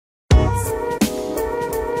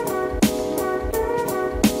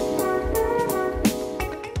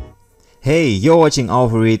Hey, you're watching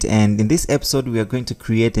Alvorit, and in this episode we are going to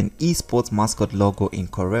create an esports mascot logo in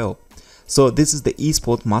Corel. So this is the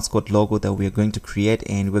esports mascot logo that we are going to create,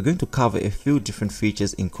 and we're going to cover a few different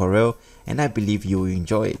features in Corel, and I believe you will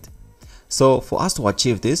enjoy it. So for us to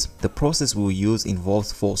achieve this, the process we will use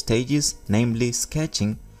involves 4 stages, namely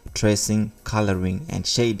sketching, tracing, coloring and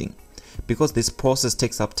shading. Because this process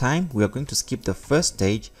takes up time, we are going to skip the first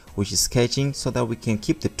stage, which is sketching, so that we can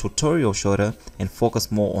keep the tutorial shorter and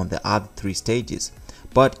focus more on the other 3 stages.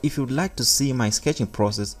 But if you would like to see my sketching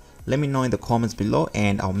process, let me know in the comments below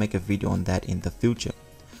and I'll make a video on that in the future.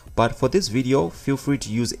 But for this video, feel free to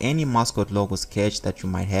use any mascot logo sketch that you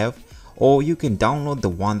might have, or you can download the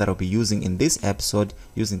one that I'll be using in this episode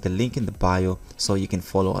using the link in the bio so you can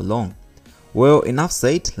follow along. Well, enough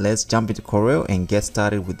said, let's jump into Corel and get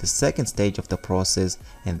started with the second stage of the process,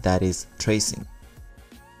 and that is tracing.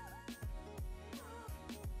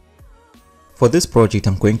 For this project,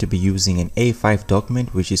 I'm going to be using an A5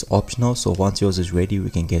 document, which is optional, so once yours is ready, we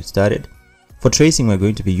can get started. For tracing, we're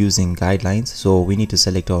going to be using guidelines, so we need to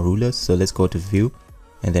select our rulers. So let's go to view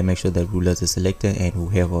and then make sure that rulers is selected, and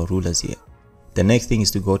we have our rulers here. The next thing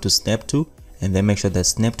is to go to snap to, and then make sure that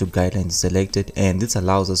snap to guidelines is selected, and this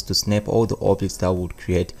allows us to snap all the objects that we would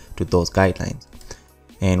create to those guidelines.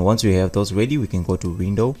 And once we have those ready, we can go to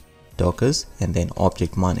window, dockers, and then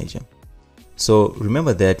object manager. So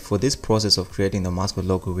remember that for this process of creating the mascot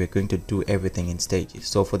logo, we're going to do everything in stages.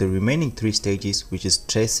 So for the remaining 3 stages, which is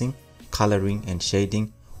tracing, coloring and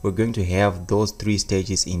shading, we're going to have those 3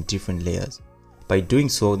 stages in different layers. By doing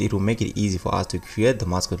so, it will make it easy for us to create the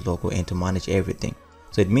mascot logo and to manage everything.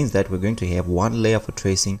 So it means that we're going to have one layer for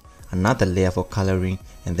tracing, another layer for coloring,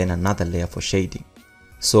 and then another layer for shading.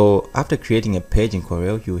 So after creating a page in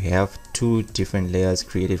Corel, you have 2 different layers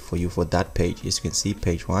created for you for that page. As you can see,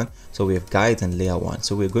 page 1. So we have guides and layer 1.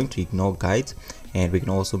 So we're going to ignore guides, and we can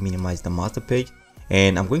also minimize the master page.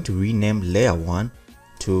 And I'm going to rename layer 1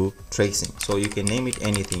 to tracing. So you can name it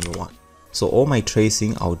anything you want. So all my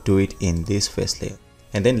tracing, I'll do it in this first layer.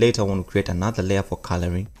 And then later I want to create another layer for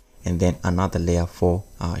coloring, and then another layer for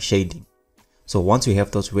shading. So once we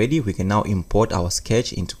have those ready, we can now import our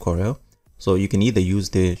sketch into Corel. So you can either use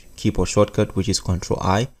the keyboard shortcut, which is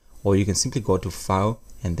Ctrl+I, or you can simply go to File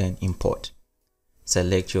and then Import.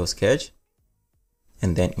 Select your sketch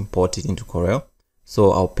and then import it into Corel.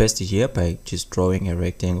 So I'll paste it here by just drawing a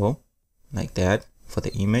rectangle like that for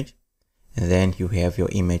the image, and then you have your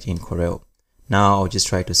image in Corel. Now I'll just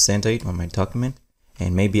try to center it on my document,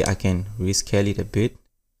 and maybe I can rescale it a bit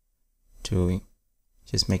to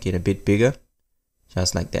just make it a bit bigger,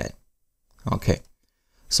 just like that. Okay,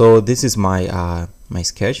 so this is my my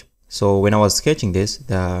sketch. So when I was sketching this,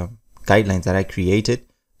 the guidelines that I created,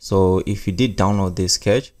 so if you did download this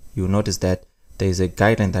sketch, you'll notice that there is a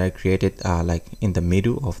guideline that I created like in the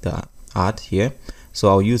middle of the art here. So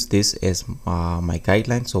I'll use this as my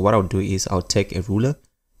guideline. So what I'll do is I'll take a ruler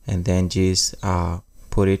and then just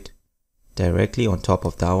put it directly on top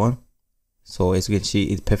of that one. So as you can see,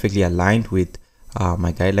 it's perfectly aligned with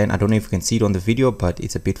my guideline. I don't know if you can see it on the video, but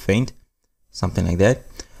it's a bit faint, something like that.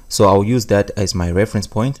 So I'll use that as my reference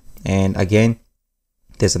point. And again,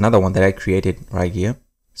 there's another one that I created right here.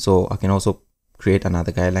 So I can also create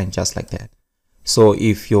another guideline just like that. So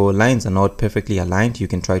if your lines are not perfectly aligned, you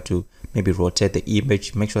can try to maybe rotate the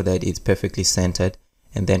image, make sure that it's perfectly centered,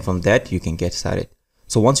 and then from that you can get started.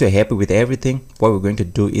 So once you're happy with everything, what we're going to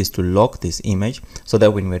do is to lock this image so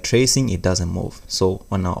that when we're tracing, it doesn't move. So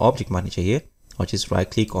on our object manager here, I'll just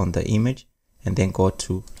right click on the image and then go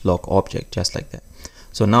to lock object, just like that.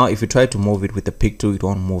 So now if you try to move it with the pick tool, it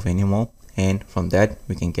won't move anymore. And from that,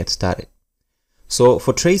 we can get started. So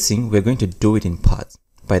for tracing, we're going to do it in parts.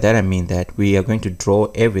 By that I mean that we are going to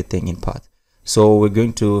draw everything in parts. So we're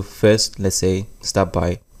going to first, let's say, start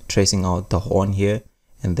by tracing out the horn here,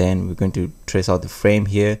 and then we're going to trace out the frame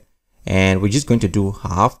here, and we're just going to do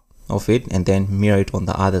half of it and then mirror it on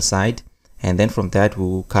the other side, and then from that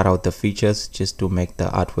we'll cut out the features just to make the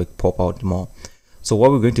artwork pop out more. So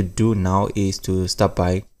what we're going to do now is to start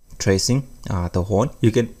by tracing the horn.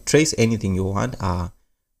 You can trace anything you want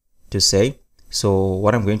to say. So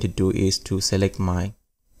what I'm going to do is to select my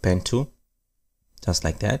pen tool, just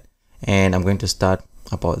like that, and I'm going to start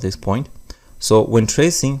about this point. So when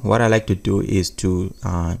tracing, what I like to do is to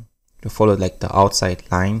follow like the outside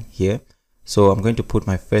line here. So I'm going to put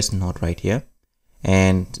my first node right here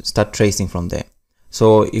and start tracing from there.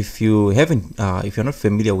 So if you haven't, if you're not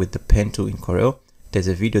familiar with the pen tool in Corel, there's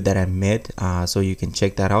a video that I made, so you can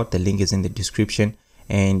check that out. The link is in the description,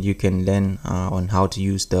 and you can learn on how to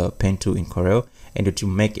use the pen tool in Corel and to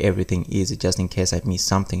make everything easy, just in case I missed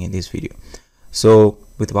something in this video. So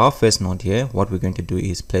with our first node here, what we're going to do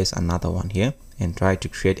is place another one here and try to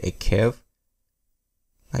create a curve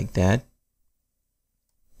like that.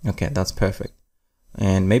 Okay, that's perfect.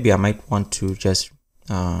 And maybe I might want to just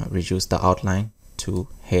reduce the outline to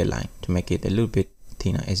hairline to make it a little bit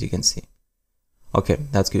thinner, as you can see. Okay,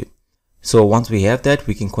 that's good. So once we have that,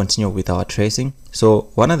 we can continue with our tracing.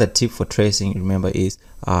 So one other tip for tracing, remember, is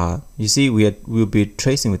you see we'll be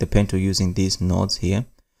tracing with the pen tool using these nodes here.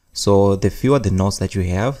 So the fewer the nodes that you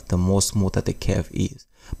have, the more smoother the curve is.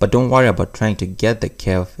 But don't worry about trying to get the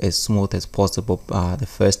curve as smooth as possible the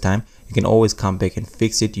first time. You can always come back and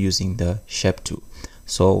fix it using the shape tool.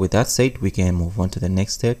 So with that said, we can move on to the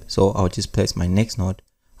next step. So I'll just place my next node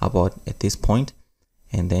about at this point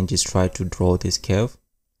and then just try to draw this curve.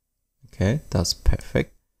 Okay, that's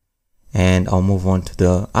perfect. And I'll move on to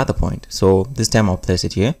the other point. So this time I'll place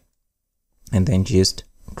it here and then just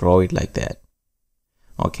draw it like that.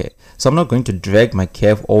 Okay, so I'm not going to drag my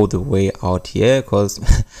curve all the way out here because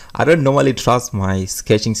I don't normally trust my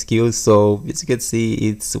sketching skills. So as you can see,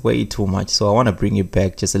 it's way too much. So I want to bring it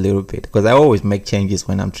back just a little bit because I always make changes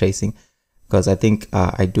when I'm tracing, because I think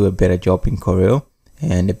I do a better job in Corel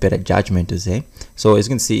and a better judgment to say. So as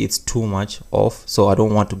you can see, it's too much off, so I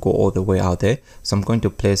don't want to go all the way out there. So I'm going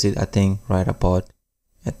to place it, I think, right about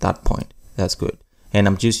at that point. That's good. And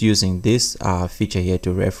I'm just using this feature here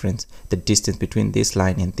to reference the distance between this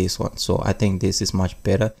line and this one. So I think this is much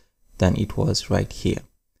better than it was right here.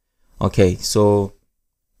 Okay, so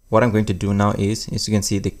what I'm going to do now is, as you can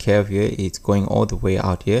see, the curve here is going all the way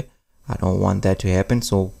out here. I don't want that to happen.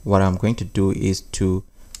 So what I'm going to do is to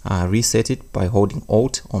reset it by holding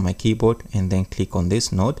Alt on my keyboard and then click on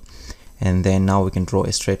this node. And then now we can draw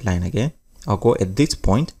a straight line again. I'll go at this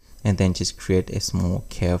point and then just create a small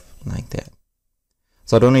curve like that.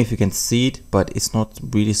 So I don't know if you can see it, but it's not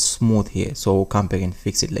really smooth here. So we'll come back and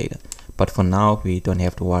fix it later. But for now, we don't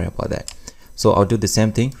have to worry about that. So I'll do the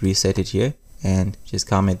same thing, reset it here and just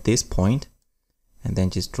come at this point and then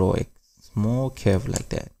just draw a small curve like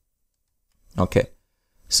that. Okay.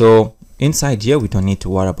 So inside here, we don't need to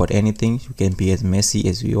worry about anything. We can be as messy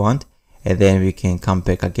as we want. And then we can come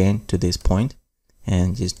back again to this point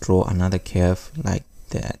and just draw another curve like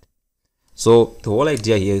that. So the whole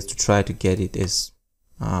idea here is to try to get it as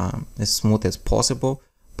smooth as possible,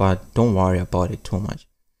 but don't worry about it too much.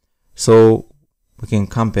 So we can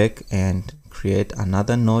come back and create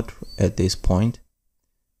another node at this point,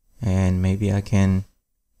 and maybe I can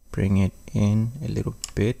bring it in a little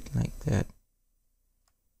bit like that.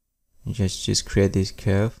 Just create this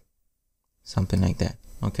curve, something like that.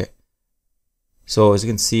 Okay, so as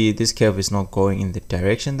you can see, this curve is not going in the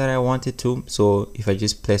direction that I want it to. So if I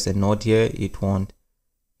just place a node here, it won't.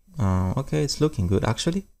 Okay, it's looking good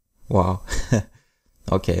actually. Wow.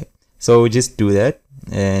 Okay, so we just do that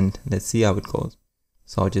and let's see how it goes.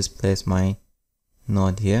 So I'll just place my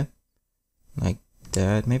node here like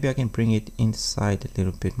that. Maybe I can bring it inside a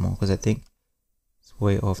little bit more because I think it's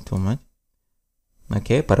way off too much.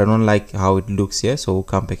 Okay, but I don't like how it looks here, so we'll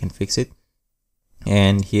come back and fix it.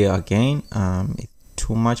 And here again, it's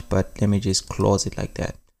too much, but let me just close it like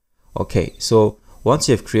that. Okay, so once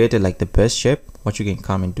you have created like the best shape, what you can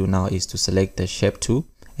come and do now is to select the shape tool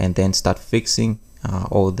and then start fixing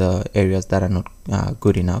all the areas that are not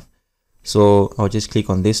good enough. So I'll just click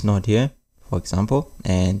on this node here, for example,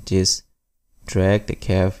 and just drag the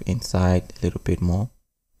curve inside a little bit more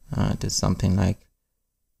to something like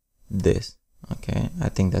this. Okay, I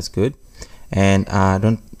think that's good. And I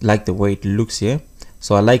don't like the way it looks here.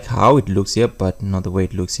 So I like how it looks here, but not the way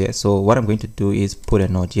it looks here. So what I'm going to do is put a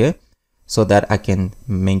node here so that I can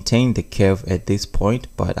maintain the curve at this point,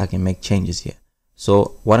 but I can make changes here.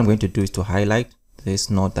 So what I'm going to do is to highlight this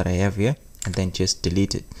node that I have here and then just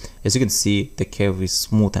delete it. As you can see, the curve is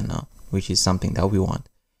smoother now, which is something that we want.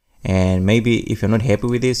 And maybe if you're not happy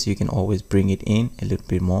with this, you can always bring it in a little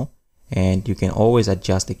bit more, and you can always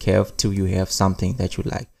adjust the curve till you have something that you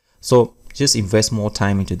like. So just invest more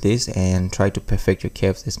time into this and try to perfect your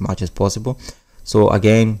curves as much as possible. So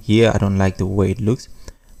again, here I don't like the way it looks.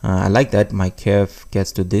 I like that my curve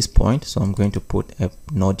gets to this point, so I'm going to put a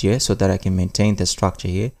node here so that I can maintain the structure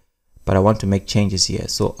here, but I want to make changes here.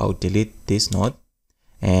 So I'll delete this node,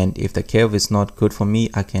 and if the curve is not good for me,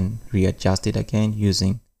 I can readjust it again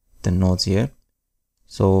using the nodes here.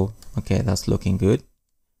 So okay, that's looking good,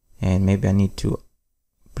 and maybe I need to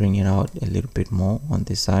bring it out a little bit more on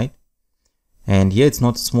this side. And here it's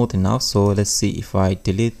not smooth enough, so let's see if I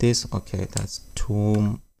delete this. Okay, that's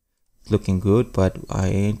too looking good, but I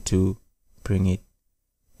need to bring it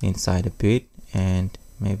inside a bit and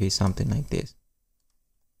maybe something like this.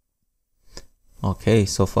 Okay,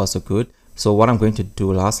 so far so good. So what I'm going to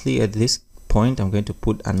do lastly at this point, I'm going to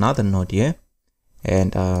put another node here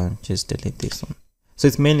and just delete this one. So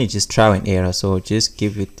it's mainly just trial and error, so just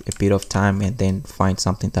give it a bit of time and then find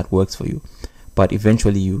something that works for you, but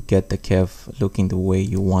eventually you get the curve looking the way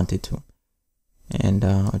you want it to. And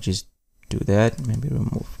I'll just do that. Maybe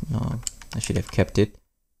remove, no, I should have kept it,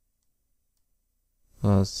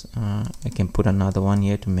 because I can put another one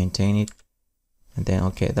here to maintain it. And then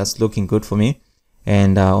okay, that's looking good for me.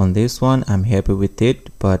 And on this one I'm happy with it,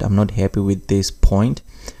 but I'm not happy with this point.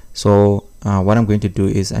 So what I'm going to do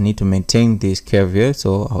is I need to maintain this curve here,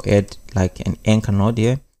 so I'll add like an anchor node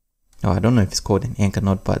here. I don't know if it's called an anchor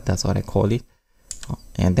node, but that's what I call it.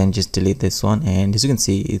 And then just delete this one, and as you can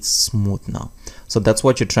see, it's smooth now. So that's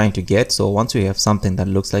what you're trying to get. So once we have something that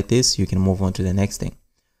looks like this, you can move on to the next thing.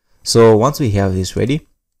 So once we have this ready,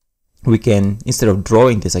 we can, instead of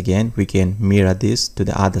drawing this again, we can mirror this to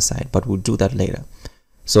the other side, but we'll do that later.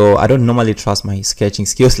 So I don't normally trust my sketching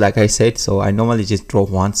skills, like I said, so I normally just draw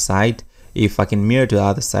one side. If I can mirror to the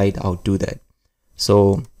other side, I'll do that.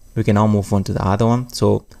 So we can now move on to the other one.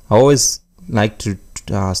 So I always like to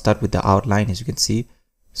start with the outline, as you can see.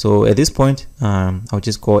 So at this point, I'll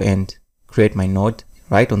just go and create my node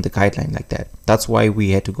right on the guideline like that. That's why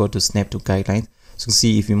we had to go to snap to guidelines. So you can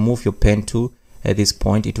see if you move your pen tool at this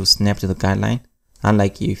point, it will snap to the guideline.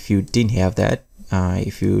 Unlike if you didn't have that,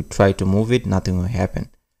 if you try to move it, nothing will happen.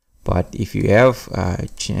 But if you have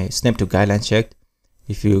snap to guideline checked,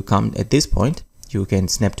 if you come at this point, you can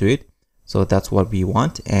snap to it. So that's what we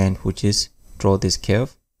want, and we'll just draw this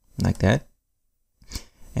curve like that.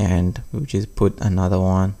 And we'll just put another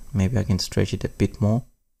one. Maybe I can stretch it a bit more.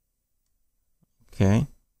 Okay,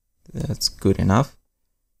 that's good enough.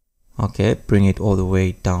 Okay, bring it all the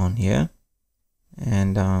way down here.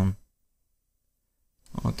 And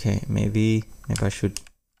okay, maybe I should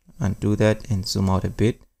undo that and zoom out a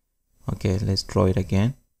bit. Okay, let's draw it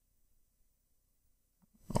again.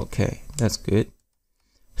 Okay, that's good.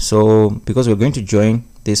 So because we're going to join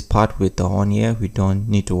this part with the horn here, we don't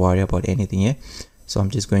need to worry about anything here. So I'm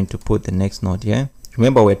just going to put the next node here.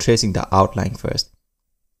 Remember, we're tracing the outline first.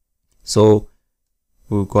 So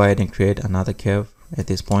we'll go ahead and create another curve at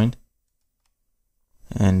this point.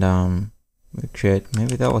 And we create,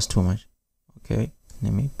 maybe that was too much. Okay,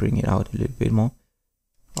 let me bring it out a little bit more.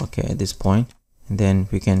 Okay, at this point, and then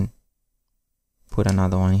we can put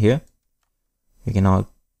another one here. We can now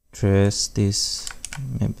trace this.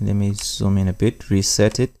 Maybe let me zoom in a bit,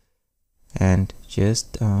 reset it, and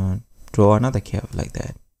just draw another curve like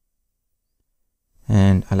that.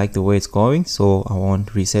 And I like the way it's going, so I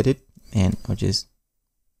won't reset it, and I'll just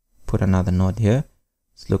put another node here.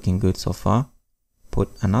 It's looking good so far. Put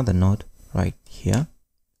another node right here,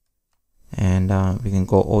 and we can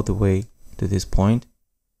go all the way to this point.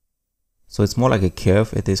 So it's more like a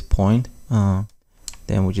curve at this point.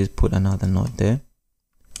 Then we just put another node there.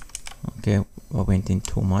 Okay, I went in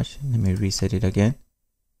too much. Let me reset it again.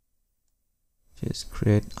 Just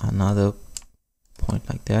create another point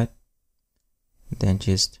like that. Then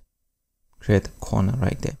just create a corner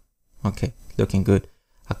right there. Okay, looking good.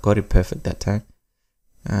 I got it perfect that time.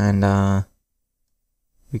 And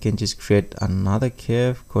we can just create another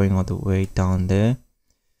curve going all the way down there.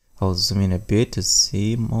 I'll zoom in a bit to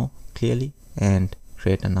see more clearly and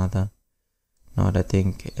create another node, I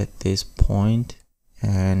think, at this point,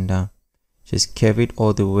 and just curve it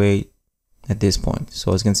all the way at this point.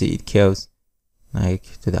 So as you can see, it curves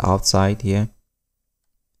like to the outside here.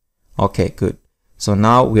 Okay, good. So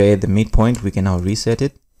now we're at the midpoint. We can now reset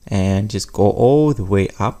it and just go all the way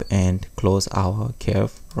up and close our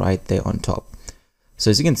curve right there on top. So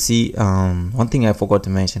as you can see, one thing I forgot to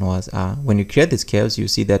mention was when you create these curves, you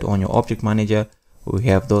see that on your object manager we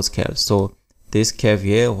have those curves. So this curve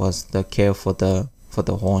here was the curve for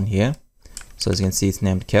the horn here. So as you can see, it's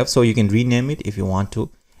named curve, so you can rename it if you want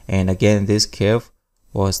to. And again, this curve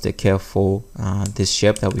was the curve for this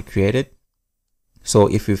shape that we created. So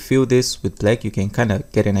if you fill this with black, you can kind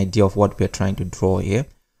of get an idea of what we're trying to draw here.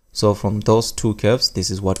 So from those two curves,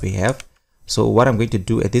 this is what we have. So what I'm going to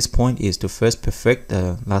do at this point is to first perfect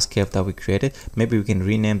the last curve that we created. Maybe we can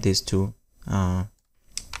rename this to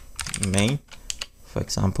main, for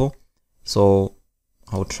example. So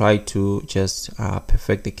I'll try to just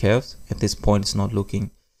perfect the curves. At this point, it's not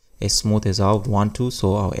looking as smooth as I would want to,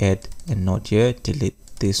 so I'll add a node here, delete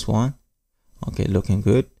this one. Okay, looking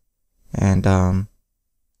good. And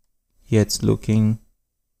yeah, it's looking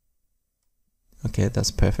okay.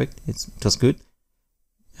 That's perfect. It's just good.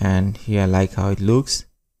 And here I like how it looks.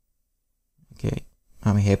 Okay,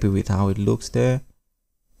 I'm happy with how it looks there.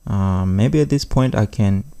 Maybe at this point I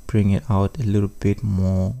can bring it out a little bit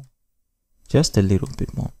more, just a little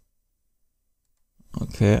bit more.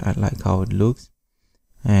 Okay, I like how it looks.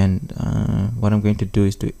 And what I'm going to do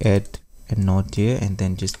is to add a node here and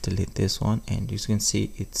then just delete this one, and you can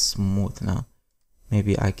see it's smooth now.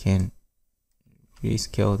 Maybe I can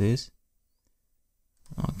rescale this.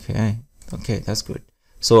 Okay, that's good.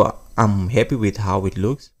 So I'm happy with how it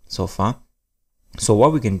looks so far. So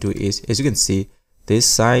what we can do is, as you can see, this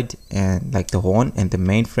side and like the horn and the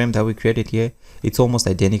main frame that we created here, it's almost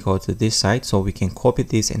identical to this side. So we can copy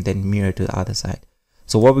this and then mirror to the other side.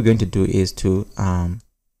 So what we're going to do is to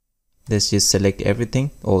let's just select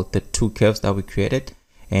everything, or the two curves that we created,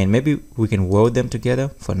 and maybe we can weld them together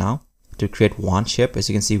for now to create one shape. As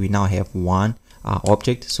you can see, we now have one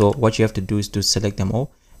object. So what you have to do is to select them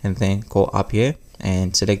all and then go up here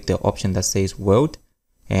and select the option that says weld.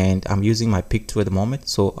 And I'm using my pick tool at the moment,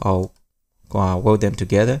 so I'll weld them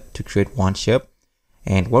together to create one shape.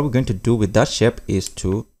 And what we're going to do with that shape is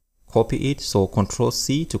to copy it. So Control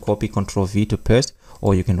C to copy, Control V to paste,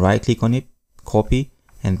 or you can right click on it, copy,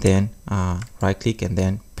 and then right click and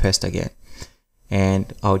then paste again.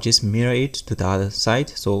 And I'll just mirror it to the other side.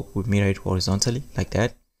 So we mirror it horizontally like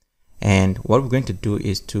that. And what we're going to do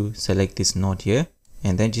is to select this node here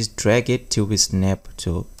and then just drag it till we snap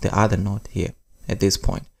to the other node here at this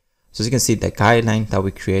point. So as you can see, the guideline that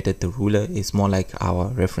we created, the ruler, is more like our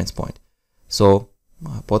reference point. So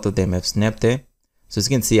both of them have snapped there. So as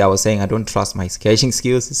you can see, I was saying I don't trust my sketching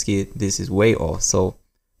skills. This is way off, so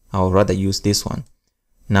I'll rather use this one.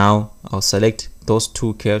 Now I'll select those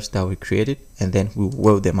two curves that we created and then we'll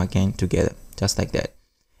weld them again together, just like that.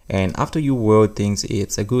 And after you weld things,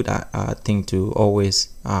 it's a good thing to always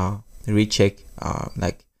recheck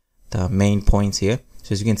like the main points here.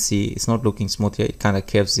 So as you can see, it's not looking smooth here. It kind of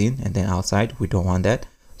curves in and then outside. We don't want that.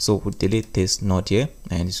 So we'll delete this node here.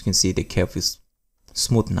 And as you can see, the curve is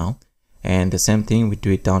smooth now. And the same thing, we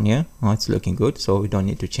do it down here. Oh, it's looking good. So we don't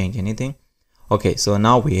need to change anything. Okay, so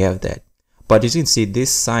now we have that. But as you can see,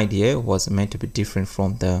 this side here was meant to be different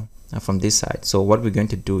from this side. So what we're going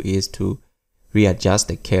to do is to readjust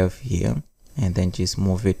the curve here and then just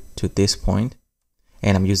move it to this point.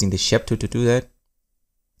 And I'm using the shape tool to do that.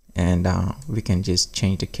 And we can just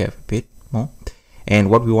change the curve a bit more. And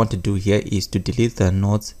what we want to do here is to delete the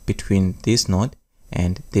nodes between this node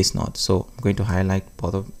and this node. So I'm going to highlight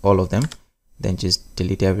all of them, then just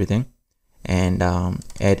delete everything and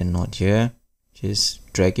add a node here.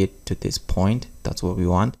 Just drag it to this point. That's what we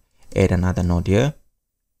want. Add another node here,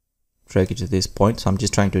 drag it to this point. So I'm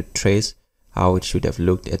just trying to trace how it should have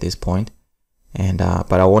looked at this point. And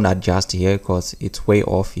but I won't adjust here because it's way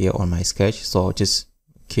off here on my sketch. So I'll just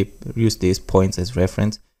use these points as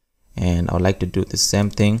reference, and I would like to do the same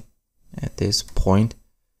thing at this point,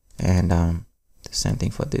 and the same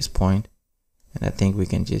thing for this point. And I think we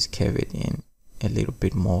can just curve it in a little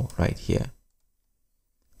bit more right here.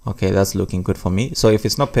 Okay, that's looking good for me. So if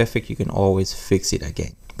it's not perfect, you can always fix it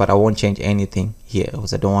again, but I won't change anything here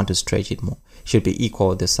because I don't want to stretch it more. It should be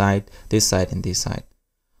equal this side, and this side.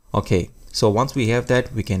 Okay, so once we have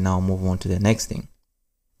that, we can now move on to the next thing.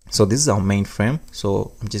 So this is our main frame.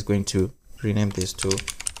 So I'm just going to rename this to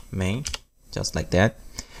main, just like that.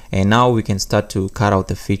 And now we can start to cut out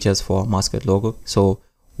the features for our mascot logo. So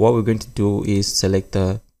what we're going to do is select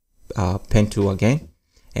the pen tool again,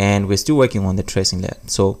 and we're still working on the tracing layer.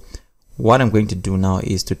 So what I'm going to do now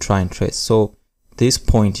is to try and trace. So this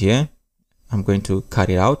point here, I'm going to cut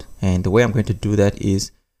it out, and the way I'm going to do that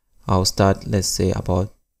is I'll start, let's say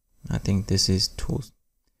about, I think this is tools.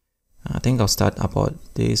 I think I'll start about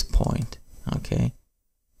this point, okay,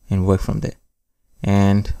 and work from there.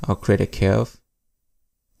 And I'll create a curve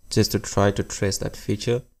just to try to trace that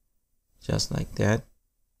feature, just like that.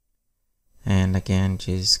 And again,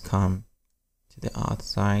 just come to the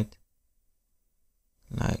outside,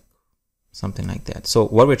 like something like that. So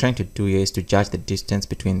what we're trying to do here is to judge the distance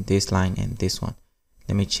between this line and this one.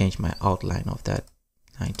 Let me change my outline of that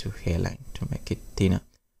line to hairline to make it thinner.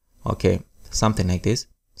 Okay, something like this.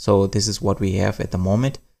 So this is what we have at the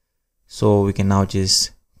moment. So we can now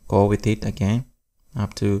just go with it again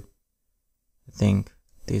up to, I think,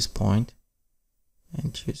 this point,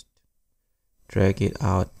 and just drag it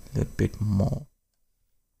out a little bit more.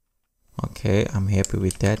 Okay, I'm happy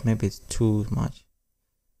with that. Maybe it's too much.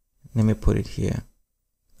 Let me put it here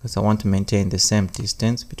because I want to maintain the same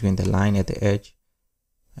distance between the line at the edge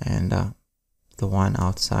and the one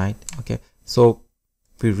outside. Okay, so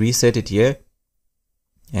we reset it here.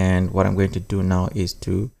 And what I'm going to do now is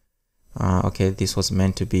to, okay, this was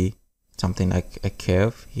meant to be something like a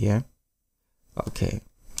curve here. Okay,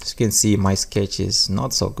 as you can see, my sketch is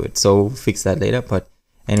not so good, so we'll fix that later. But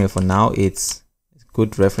anyway, for now, it's a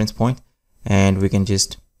good reference point. And we can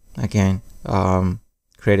just, again,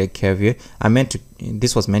 create a curve here.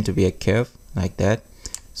 This was meant to be a curve like that,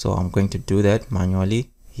 so I'm going to do that manually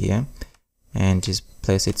here and just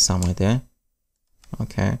place it somewhere there.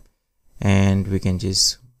 Okay, and we can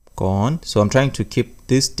just go on. So I'm trying to keep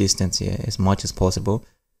this distance here as much as possible,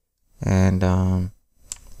 and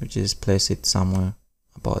we just place it somewhere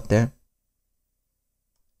about there,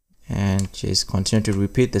 and just continue to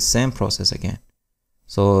repeat the same process again.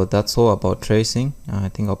 So that's all about tracing. I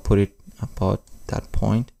think I'll put it about that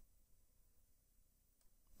point,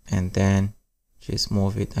 and then just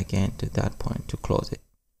move it again to that point to close it.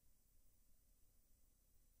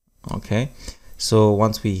 Okay, so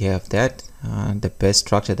once we have that, the best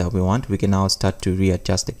structure that we want, we can now start to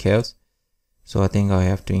readjust the curves. So I think I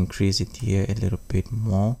have to increase it here a little bit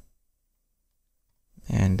more,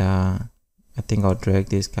 and I think I'll drag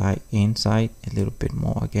this guy inside a little bit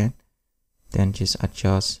more again, then just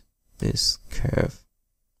adjust this curve.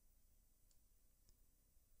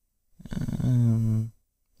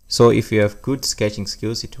 So if you have good sketching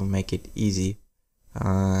skills, it will make it easy,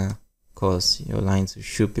 because your lines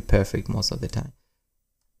should be perfect most of the time,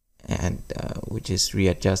 and we just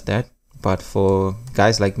readjust that. But for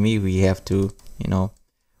guys like me, we have to, you know,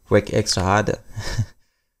 work extra harder.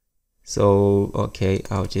 So okay,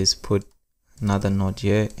 I'll just put another node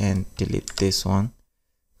here and delete this one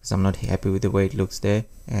because I'm not happy with the way it looks there,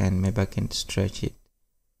 and maybe I can stretch it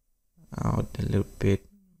out a little bit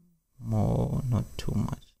more, not too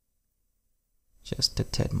much, just a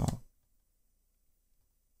tad more.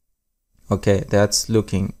 Okay, that's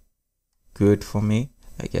looking good for me,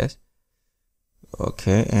 I guess.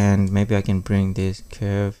 Okay, and maybe I can bring this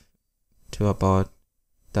curve to about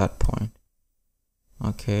that point.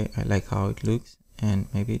 Okay, I like how it looks, and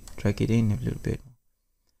maybe drag it in a little bit.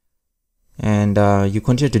 And you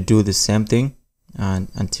continue to do the same thing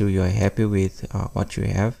until you are happy with what you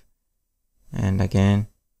have, and again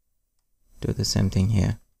do the same thing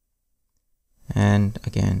here, and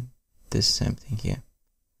again this same thing here.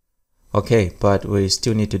 Okay, but we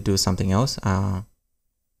still need to do something else.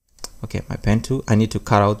 Okay, my pen tool, I need to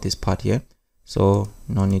cut out this part here, so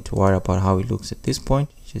no need to worry about how it looks at this point.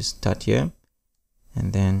 Just start here,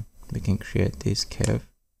 and then we can create this curve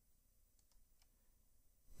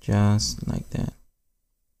just like that.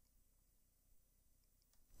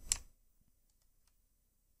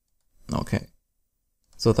 Okay,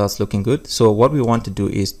 so that's looking good. So what we want to do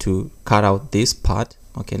is to cut out this part.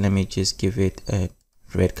 Okay, let me just give it a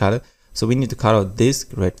red color. So we need to cut out this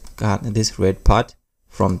red part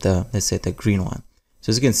from the, let's say, the green one. So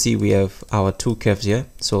as you can see, we have our two curves here,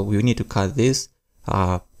 so we need to cut this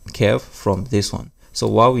curve from this one. So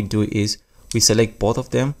what we do is we select both of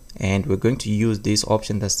them, and we're going to use this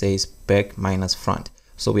option that says back minus front.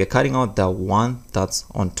 So we are cutting out the one that's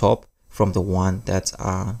on top from the one that's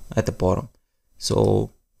at the bottom.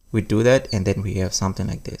 So we do that, and then we have something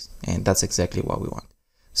like this, and that's exactly what we want.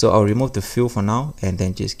 So I'll remove the fill for now, and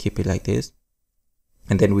then just keep it like this,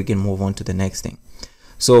 and then we can move on to the next thing.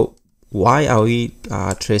 So why are we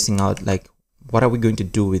tracing out, like what are we going to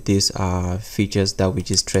do with these features that we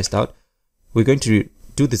just traced out? We're going to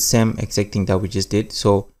do the same exact thing that we just did.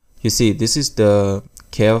 So you see, this is the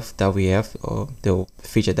curve that we have, or the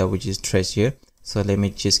feature that we just traced here. So let me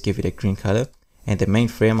just give it a green color, and the main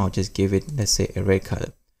frame, I'll just give it, let's say, a red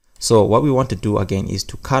color. So what we want to do again is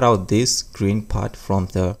to cut out this green part from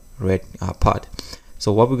the red part.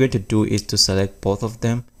 So what we're going to do is to select both of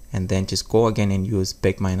them, and then just go again and use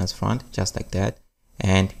back minus front, just like that,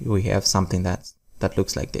 and we have something that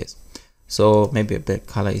looks like this. So maybe a black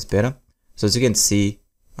color is better. So as you can see,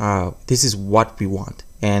 this is what we want,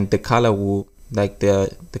 and the color will, like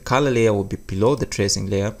the color layer will be below the tracing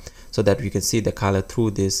layer, so that we can see the color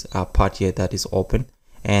through this part here that is open,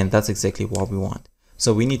 and that's exactly what we want.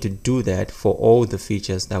 So we need to do that for all the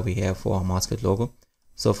features that we have for our mascot logo.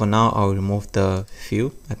 So for now, I'll remove the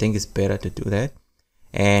fill. I think it's better to do that,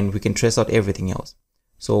 and we can trace out everything else.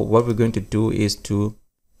 So what we're going to do is to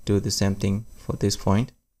do the same thing for this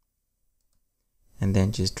point, and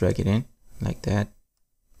then just drag it in like that.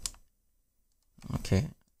 Okay,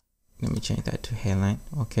 let me change that to hairline.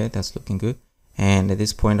 Okay, that's looking good. And at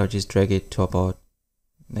this point, I'll just drag it to about,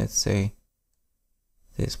 let's say,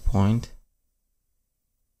 this point.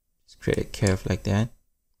 Just create a curve like that,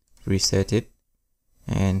 reset it,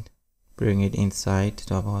 and bring it inside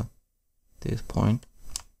to about this point.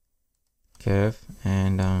 Curve,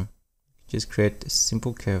 and just create a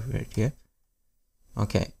simple curve right here.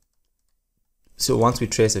 Okay, so once we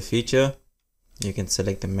trace a feature, you can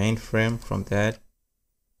select the main frame from that,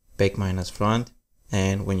 back minus front,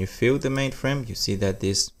 and when you fill the main frame, you see that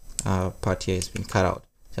this part here has been cut out,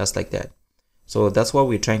 just like that. So that's what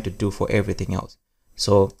we're trying to do for everything else.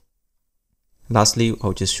 So lastly,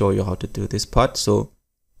 I'll just show you how to do this part. So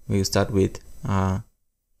we'll start with our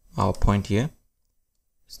point here,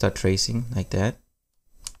 start tracing like that,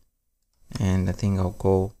 and I think I'll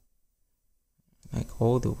go like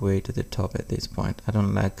all the way to the top at this point. I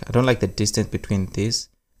don't like the distance between this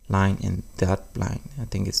line and that line. I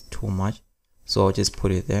think it's too much, so I'll just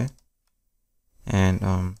put it there, and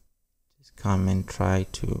just come and try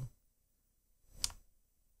to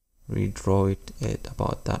redraw it at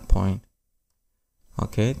about that point.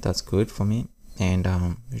 Okay, that's good for me. And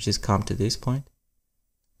we just come to this point,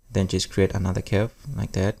 then just create another curve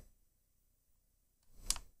like that,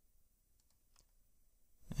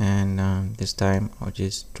 and this time I'll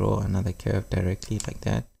just draw another curve directly like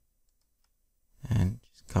that, and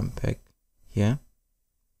just come back here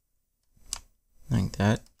like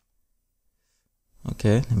that.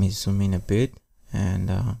 Okay, let me zoom in a bit, and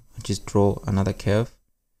I'll just draw another curve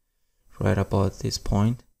right about this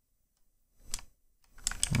point.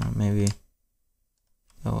 Maybe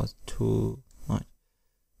that was too much,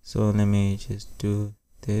 so let me just do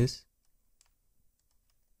this,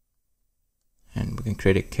 and we can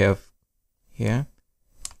create a curve here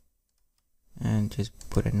and just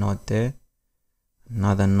put a node there,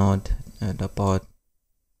 another node at about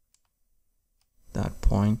that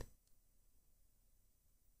point,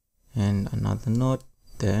 and another node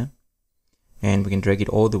there, and we can drag it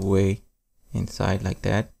all the way inside like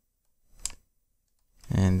that,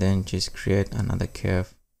 and then just create another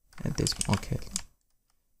curve at this. Okay,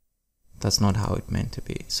 that's not how it meant to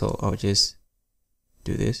be, so I'll just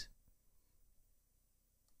do this.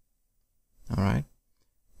 All right,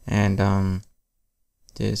 and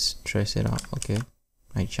just trace it out. Okay,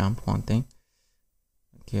 I jumped one thing.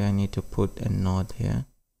 Okay, I need to put a node here,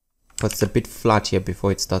 but it's a bit flat here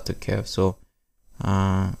before it starts to curve, so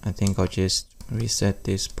I think I'll just reset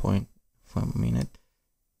this point for a minute,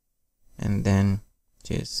 and then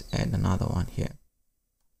just add another one here.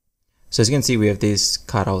 So as you can see, we have these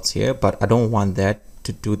cutouts here, but I don't want that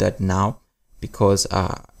to do that now, because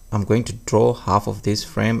I'm going to draw half of this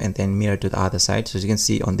frame and then mirror to the other side. So as you can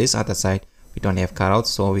see, on this other side we don't have cutouts,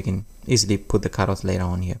 so we can easily put the cutouts later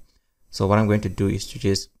on here. So what I'm going to do is to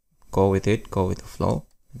just go with the flow,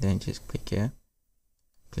 then just click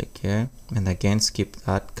here, and again skip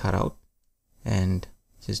that cutout and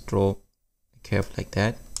just draw a curve like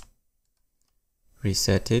that,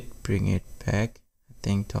 reset it, bring it back, I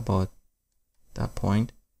think to about that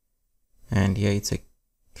point, and here it's a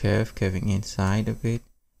curve curving inside a bit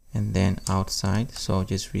and then outside, so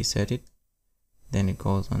just reset it, then it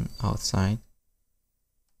goes on outside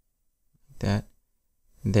like that,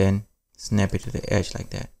 then snap it to the edge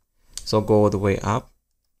like that. So go all the way up,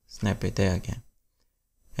 snap it there again,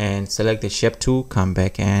 and select the shape tool, come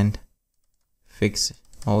back and fix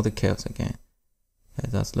all the curves again.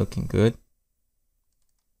 That's looking good.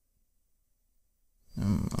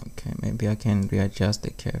 Okay, maybe I can readjust the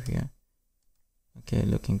curve here. Okay,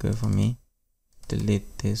 looking good for me.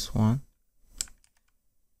 Delete this one,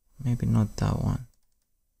 maybe not that one.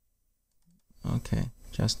 Okay,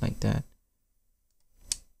 just like that.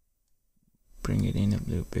 Bring it in a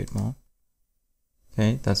little bit more.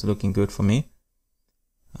 Okay, that's looking good for me.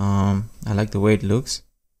 I like the way it looks.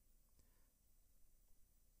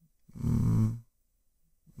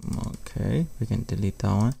 Okay, we can delete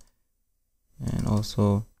that one and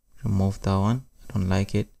also remove that one. I don't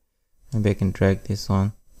like it. Maybe I can drag this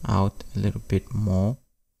one out a little bit more.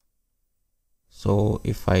 So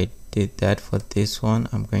if I did that for this one,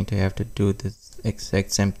 I'm going to have to do this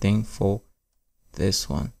exact same thing for this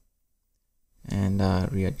one, and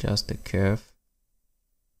readjust the curve.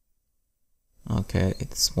 Okay,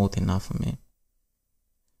 it's smooth enough for me.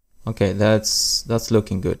 Okay, that's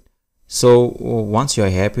looking good. So once you're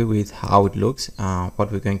happy with how it looks,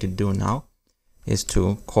 what we're going to do now is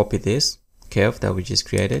to copy this curve that we just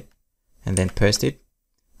created and then paste it,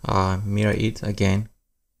 mirror it again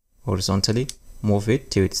horizontally, move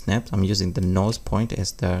it till it snaps. I'm using the nose point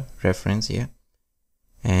as the reference here,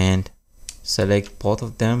 and select both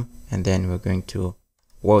of them, and then we're going to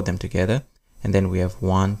weld them together, and then we have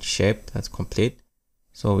one shape that's complete.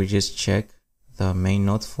 So we just check the main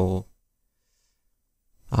nodes for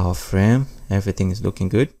our frame. Everything is looking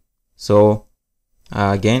good. So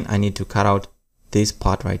again, I need to cut out this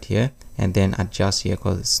part right here and then adjust here,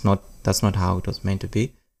 because that's not how it was meant to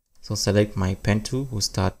be. So select my pen tool, we'll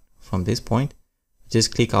start from this point,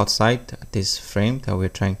 just click outside this frame that we're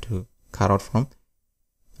trying to cut out from.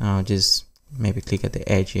 Just maybe click at the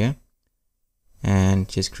edge here and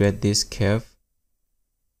just create this curve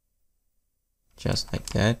just like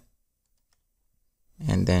that,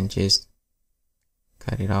 and then just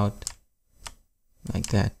cut it out like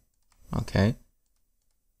that. Okay,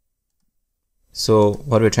 so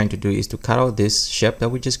what we're trying to do is to cut out this shape that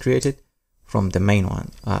we just created from the main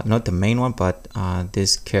one, not the main one, but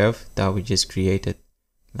this curve that we just created.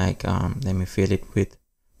 Like let me fill it with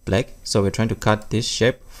black. So we're trying to cut this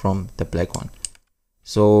shape from the black one.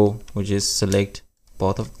 So we just select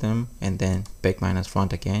both of them and then back minus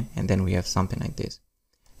front again, and then we have something like this.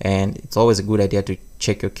 And it's always a good idea to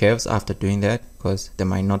check your curves after doing that, because they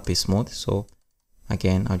might not be smooth. So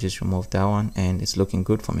again, I'll just remove that one, and it's looking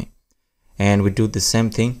good for me. And we do the same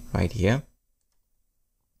thing right here.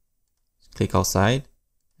 Click outside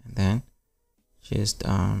and then just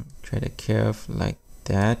create a curve like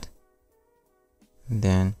that, and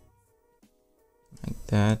then like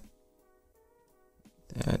that.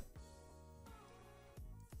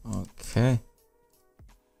 Okay,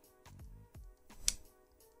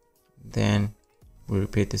 then we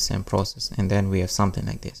repeat the same process, and then we have something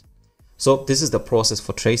like this. So this is the process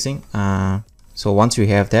for tracing. So once you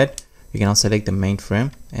have that, you can now select the main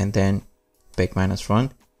frame and then back minus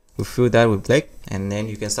front. We fill that with black, and then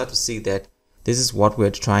you can start to see that this is what we're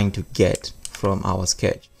trying to get from our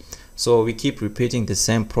sketch. So we keep repeating the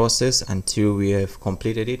same process until we have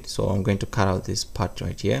completed it. So I'm going to cut out this part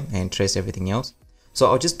right here and trace everything else. So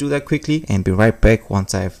I'll just do that quickly and be right back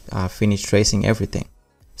once I've finished tracing everything.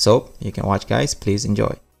 So you can watch, guys. Please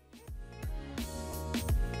enjoy.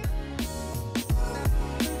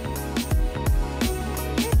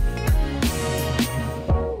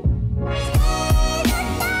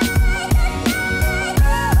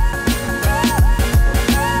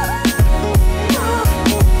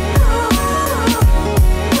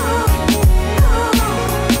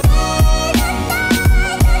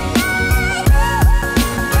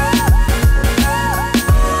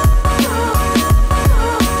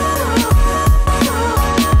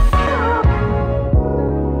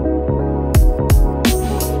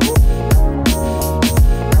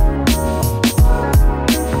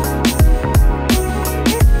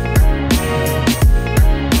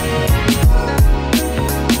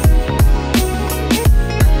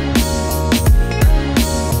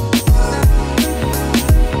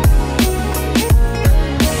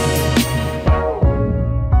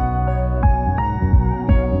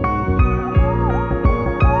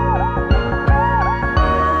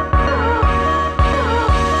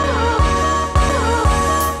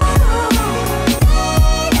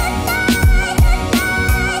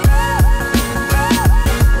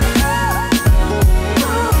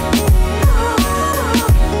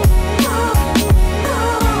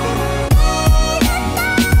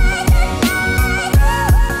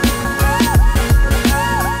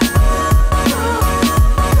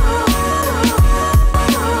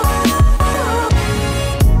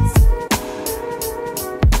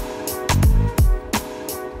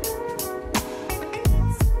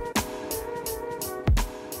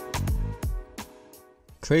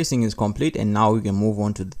 Tracing is complete, and now we can move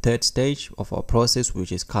on to the third stage of our process,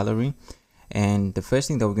 which is coloring. And the first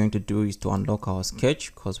thing that we're going to do is to unlock our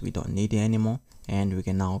sketch, because we don't need it anymore, and we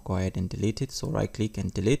can now go ahead and delete it. So right click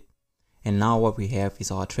and delete, and now what we have is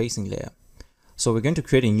our tracing layer. So we're going to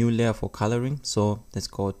create a new layer for coloring. So let's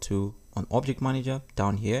go to on object manager.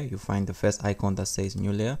 Down here you find the first icon that says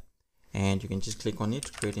new layer, and you can just click on it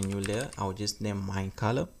to create a new layer. I'll just name mine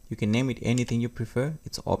color. You can name it anything you prefer,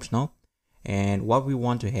 it's optional. And what we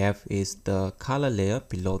want to have is the color layer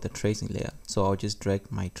below the tracing layer. So I'll just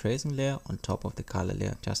drag my tracing layer on top of the color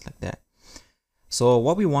layer, just like that. So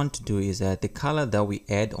what we want to do is that the color that we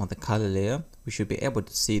add on the color layer, we should be able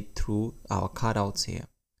to see it through our cutouts here.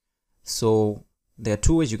 So there are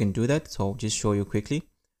two ways you can do that, so I'll just show you quickly.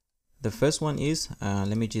 The first one is,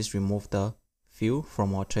 let me just remove the fill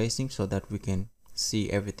from our tracing so that we can see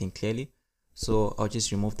everything clearly. So I'll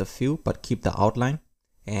just remove the fill but keep the outline.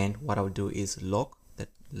 And what I'll do is lock the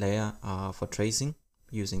layer for tracing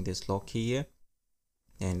using this lock key here.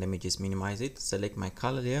 And let me just minimize it, select my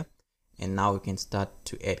color layer, and now we can start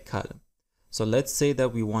to add color. So let's say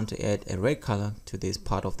that we want to add a red color to this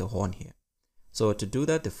part of the horn here. So to do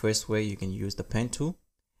that, the first way, you can use the pen tool.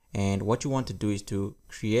 And what you want to do is to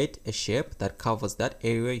create a shape that covers that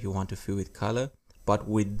area you want to fill with color, but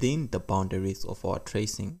within the boundaries of our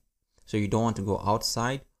tracing. So you don't want to go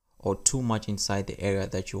outside or too much inside the area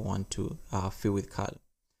that you want to fill with color.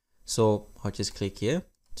 So I'll just click here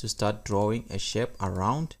to start drawing a shape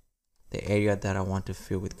around the area that I want to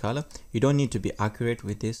fill with color. You don't need to be accurate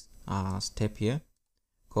with this step here,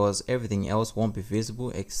 because everything else won't be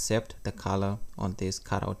visible except the color on this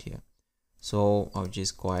cutout here. So I'll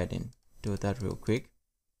just go ahead and do that real quick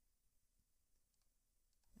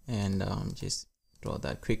and just draw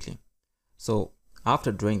that quickly. So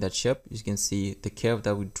After drawing that shape, you can see the curve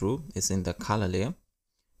that we drew is in the color layer.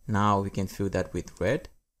 Now we can fill that with red,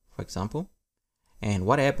 for example. And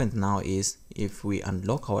what happens now is if we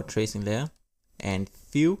unlock our tracing layer and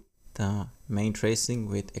fill the main tracing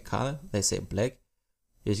with a color, let's say black,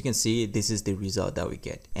 as you can see, this is the result that we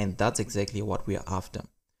get, and that's exactly what we are after.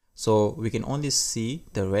 So we can only see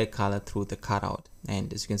the red color through the cutout,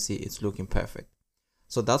 and as you can see, it's looking perfect.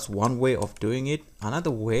 So that's one way of doing it.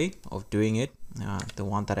 Another way of doing it, the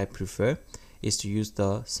one that I prefer, is to use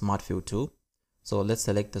the Smart Fill tool. So let's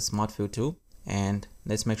select the Smart Fill tool and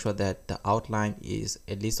let's make sure that the outline is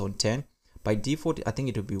at least on 10. By default, I think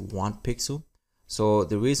it will be 1 pixel. So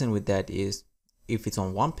the reason with that is if it's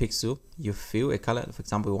on 1 pixel, you fill a color. For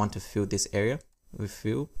example, we want to fill this area. We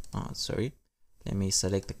fill, let me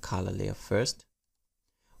select the color layer first.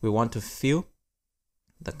 We want to fill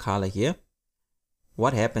the color here.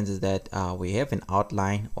 What happens is that we have an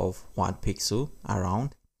outline of 1 pixel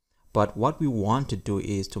around, but what we want to do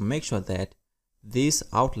is to make sure that this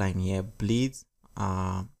outline here bleeds,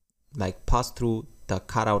 like pass through the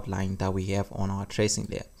cutout line that we have on our tracing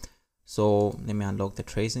layer. So let me unlock the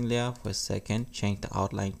tracing layer for a second, change the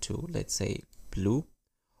outline to, let's say, blue.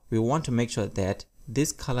 We want to make sure that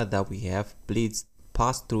this color that we have bleeds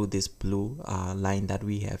pass through this blue line that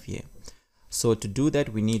we have here. So to do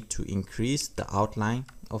that, we need to increase the outline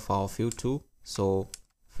of our fill tool. So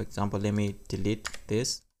for example, let me delete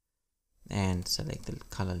this and select the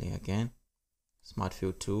color layer again, Smart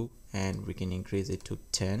Fill tool, and we can increase it to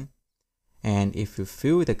 10. And if you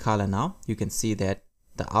fill the color now, you can see that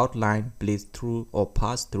the outline bleeds through or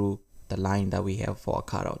pass through the line that we have for our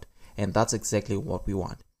cutout, and that's exactly what we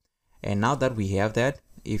want. And now that we have that,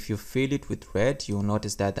 if you fill it with red, you'll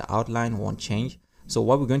notice that the outline won't change. So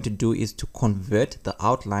what we're going to do is to convert the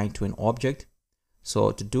outline to an object.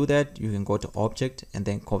 So to do that, you can go to object and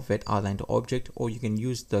then convert outline to object, or you can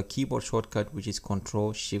use the keyboard shortcut, which is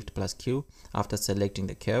Ctrl+Shift+Q after selecting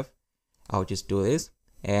the curve. I'll just do this,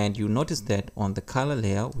 and you notice that on the color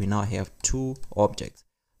layer, we now have 2 objects.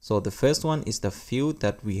 So the first one is the fill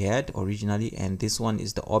that we had originally, and this one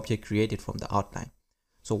is the object created from the outline.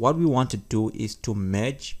 So what we want to do is to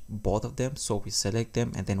merge both of them. So we select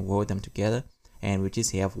them and then weld them together, and we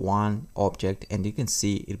just have one object, and you can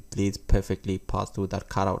see it bleeds perfectly past through that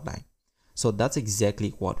cutout line. So that's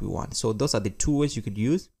exactly what we want. So those are the 2 ways you could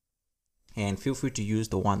use, and feel free to use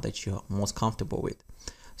the one that you're most comfortable with.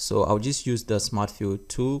 So I'll just use the Smart Fill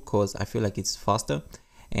tool because I feel like it's faster,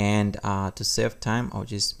 and to save time, I'll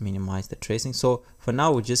just minimize the tracing. So for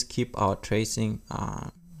now, we'll just keep our tracing.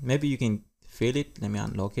 Maybe you can fill it. Let me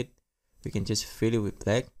unlock it. We can just fill it with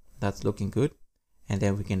black. That's looking good, and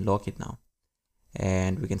then we can lock it now.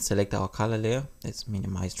 And we can select our color layer. Let's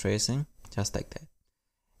minimize tracing, just like that.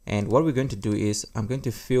 And what we're going to do is I'm going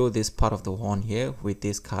to fill this part of the horn here with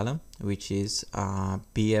this color, which is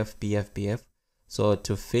BF, BF, BF. So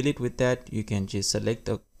to fill it with that, you can just select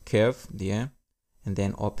the curve there and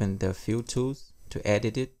then open the fill tools to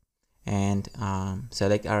edit it, and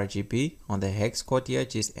select RGB. On the hex code here,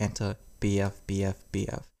 just enter BF, BF,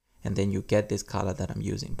 BF, and then you get this color that I'm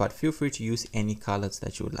using. But feel free to use any colors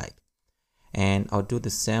that you like. And I'll do the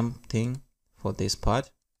same thing for this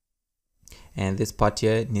part, and this part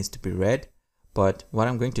here needs to be red. But what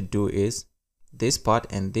I'm going to do is this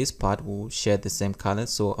part and this part will share the same color,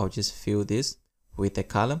 so I'll just fill this with a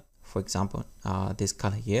color, for example this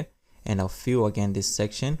color here, and I'll fill again this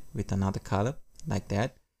section with another color like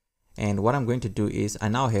that. And what I'm going to do is I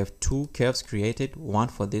now have 2 curves created, one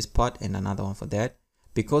for this part and another one for that.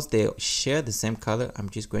 Because they share the same color, I'm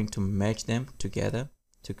just going to merge them together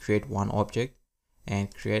to create one object,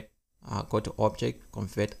 and create go to object,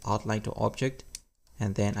 convert outline to object,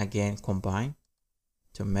 and then again combine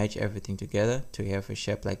to merge everything together to have a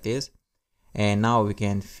shape like this. And now we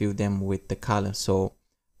can fill them with the color. So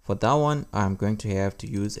for that one, I'm going to have to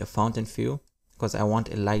use a fountain fill because I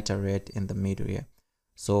want a lighter red in the middle here.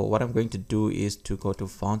 So what I'm going to do is to go to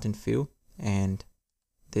fountain fill, and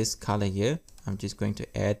this color here, I'm just going to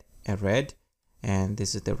add a red, and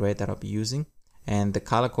this is the red that I'll be using. And the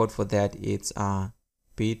color code for that is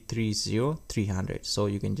B30300. So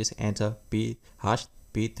you can just enter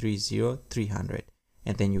B30300,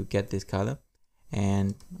 and then you get this color.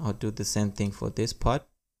 And I'll do the same thing for this part,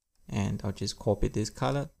 and I'll just copy this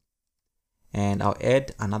color, and I'll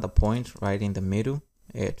add another point right in the middle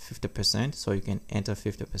at 50%. So you can enter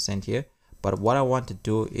 50% here. But what I want to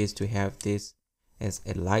do is to have this as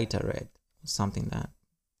a lighter red, something like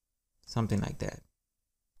that.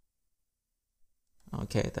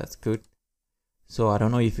 Okay, that's good. So I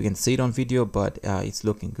don't know if you can see it on video, but it's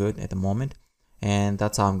looking good at the moment, and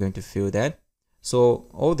that's how I'm going to fill that. So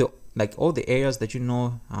all the like all the areas that you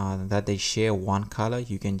know that they share one color,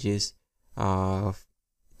 you can just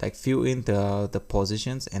like fill in the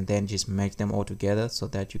positions and then just merge them all together so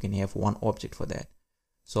that you can have one object for that.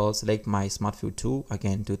 So I'll select my Smart Fill tool,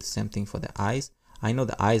 again do the same thing for the eyes. I know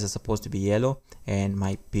the eyes are supposed to be yellow, and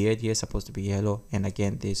my beard here is supposed to be yellow, and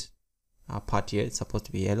again this part here is supposed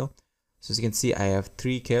to be yellow. So as you can see, I have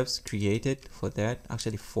 3 curves created for that,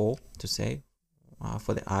 actually 4 to say,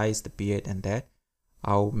 for the eyes, the beard, and that.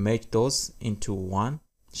 I'll merge those into one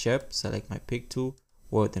shape, select my pick tool,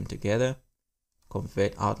 weld them together,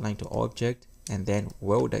 convert outline to object, and then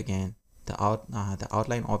weld again the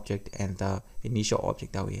outline object and the initial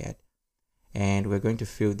object that we had. And we're going to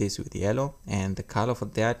fill this with yellow, and the color for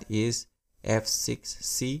that is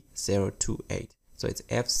F6C028. So it's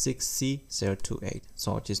F6C028.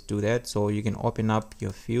 So I'll just do that. So you can open up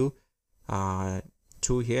your fill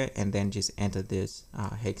tool here and then just enter this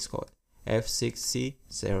hex code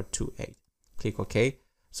F6C028. Click OK.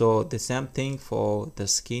 So the same thing for the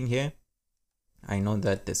skin here. I know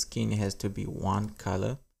that the skin has to be one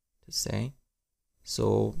color to say.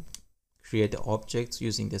 So create the objects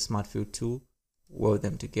using the Smart Fill tool, weld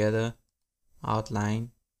them together,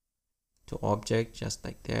 outline to object just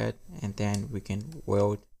like that, and then we can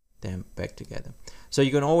weld them back together. So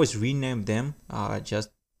you can always rename them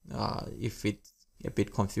if it's a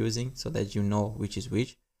bit confusing, so that you know which is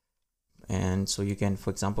which. And so you can,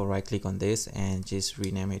 for example, right click on this and just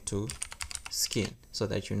rename it to skin, so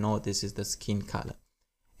that you know this is the skin color.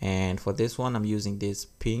 And for this one, I'm using this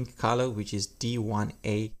pink color, which is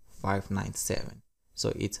D1A597.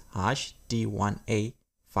 So it's hash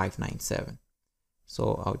D1A597.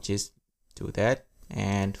 So I'll just do that.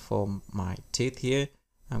 And for my teeth here,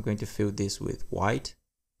 I'm going to fill this with white.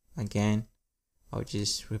 Again, I'll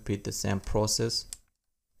just repeat the same process,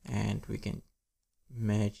 and we can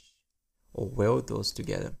merge or weld those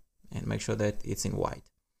together and make sure that it's in white.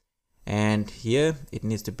 And here it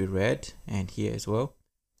needs to be red, and here as well.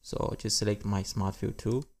 So I'll just select my Smart Fill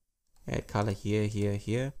tool, add color here, here,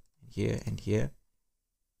 here, here, and here,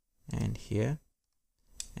 and here,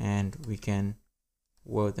 and we can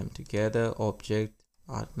weld them together, object,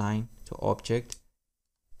 outline to object.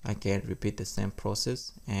 Again, repeat the same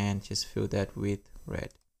process and just fill that with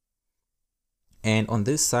red. And on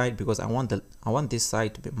this side, because I want this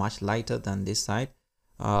side to be much lighter than this side,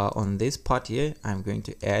 on this part here, I'm going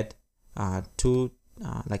to add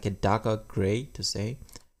like a darker gray to say.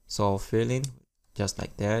 So I'll fill in just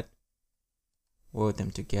like that, weld them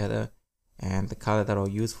together, and the color that I'll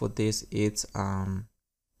use for this is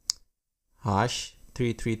hash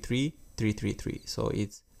 333333. So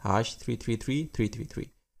it's hash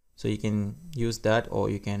 333333. So you can use that, or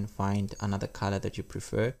you can find another color that you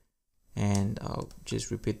prefer, and I'll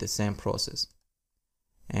just repeat the same process.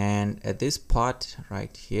 And at this part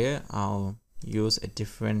right here, I'll use a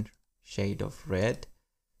different shade of red.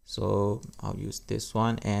 So I'll use this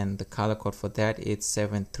one, and the color code for that is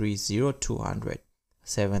 730200.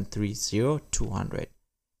 730200.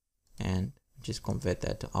 And just convert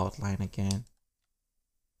that to outline again,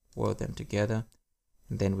 weld them together,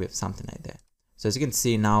 and then we have something like that. So as you can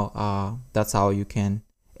see now, that's how you can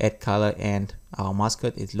add color, and our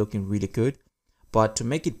mascot is looking really good. But to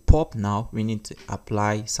make it pop now, we need to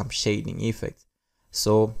apply some shading effects.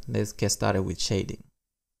 So let's get started with shading.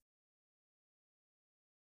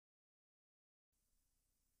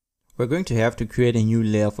 We're going to have to create a new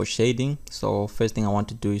layer for shading. So first thing I want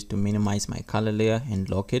to do is to minimize my color layer and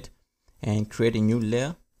lock it, and create a new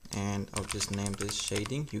layer. And I'll just name this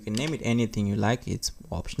shading. You can name it anything you like, it's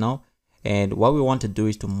optional. And what we want to do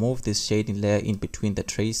is to move this shading layer in between the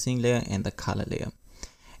tracing layer and the color layer.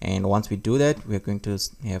 And once we do that, we're going to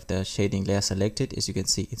have the shading layer selected. As you can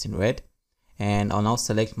see, it's in red. And I'll now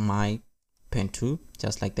select my pen tool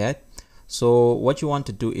just like that. So what you want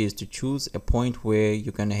to do is to choose a point where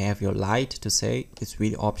you're going to have your light to say. It's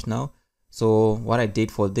really optional. So what I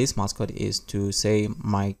did for this mascot is to say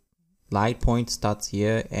my light point starts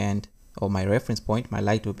here, and or my reference point, my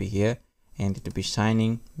light will be here, and it will be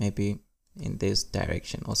shining maybe in this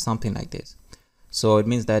direction or something like this. So it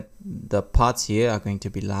means that the parts here are going to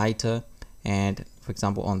be lighter, and for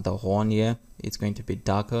example on the horn here, it's going to be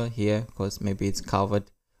darker here because maybe it's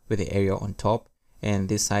covered with the area on top, and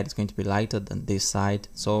this side is going to be lighter than this side.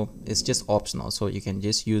 So it's just optional. So you can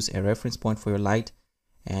just use a reference point for your light,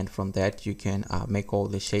 and from that you can make all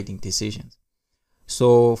the shading decisions.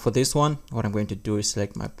 So for this one, what I'm going to do is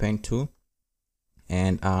select my pen tool,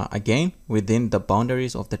 and again within the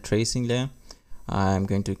boundaries of the tracing layer, I'm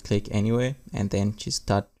going to click anywhere and then just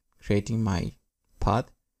start creating my path.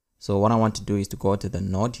 So what I want to do is to go to the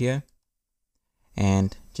node here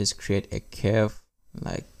and just create a curve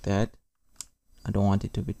like that. I don't want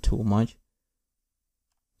it to be too much,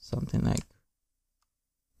 something like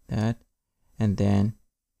that, and then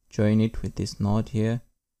join it with this node here,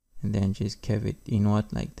 and then just curve it inward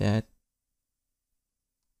like that,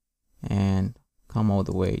 and come all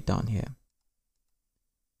the way down here.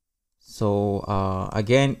 So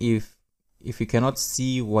again, if you cannot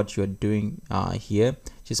see what you're doing here,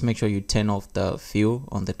 just make sure you turn off the fill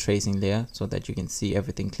on the tracing layer so that you can see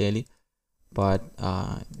everything clearly. But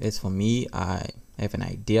as for me, I have an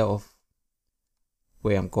idea of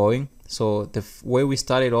where I'm going. So the way we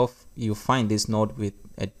started off, you find this node with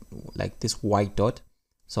like this white dot.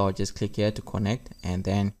 So I'll just click here to connect, and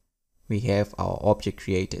then we have our object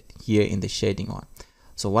created here in the shading one.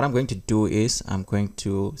 So what I'm going to do is I'm going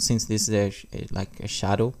to, since this is like a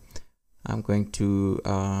shadow, I'm going to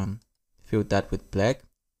fill that with black,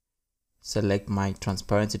 select my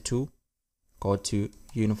transparency tool, go to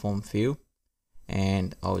uniform fill,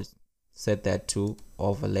 and I'll set that to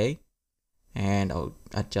overlay, and I'll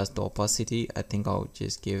adjust the opacity. I think I'll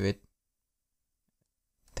just give it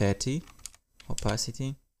 30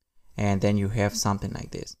 opacity, and then you have something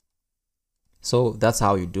like this. So that's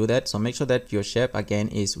how you do that. So make sure that your shape again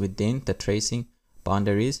is within the tracing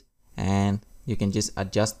boundaries, and you can just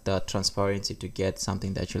adjust the transparency to get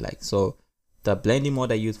something that you like. So the blending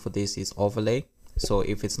mode I use for this is overlay. So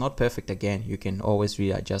if it's not perfect, again, you can always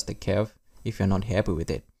readjust the curve if you're not happy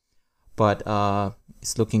with it. But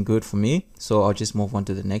it's looking good for me, so I'll just move on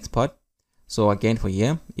to the next part. So again, for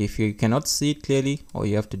here, if you cannot see it clearly, all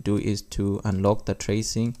you have to do is to unlock the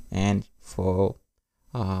tracing, and for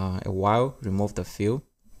a while remove the fill,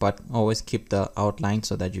 but always keep the outline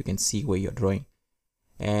so that you can see where you're drawing.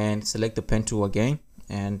 And select the pen tool again,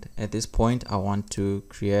 and at this point I want to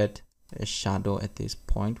create a shadow at this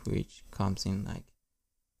point, which comes in like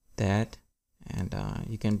that. And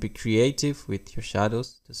you can be creative with your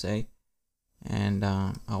shadows to say, and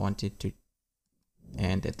I want it to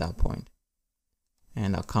end at that point,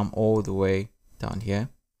 and I'll come all the way down here.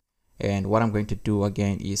 And what I'm going to do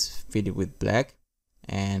again is fill it with black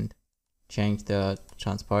and change the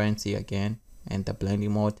transparency again and the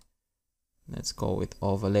blending mode. Let's go with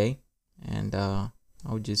overlay, and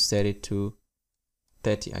I'll just set it to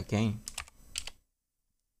 30 again.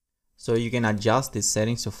 So you can adjust these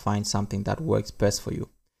settings to find something that works best for you.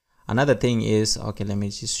 Another thing is, okay, let me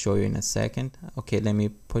just show you in a second. Okay, let me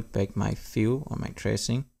put back my fill on my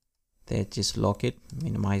tracing. Then just lock it,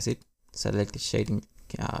 minimize it, select the shading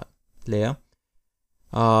layer.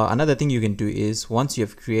 Another thing you can do is, once you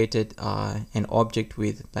have created an object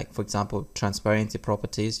with, like, for example, transparency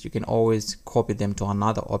properties, you can always copy them to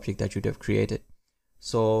another object that you'd have created.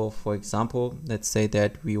 So for example, let's say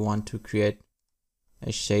that we want to create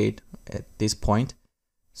a shade at this point.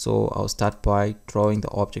 So I'll start by drawing the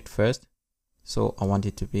object first. So I want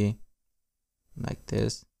it to be like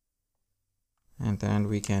this, and then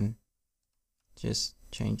we can just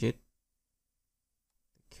change it,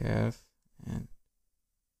 the curve, and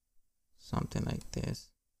something like this.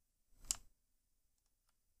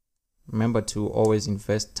 Remember to always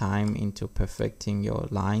invest time into perfecting your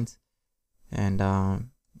lines. And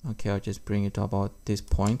okay, I'll just bring it to about this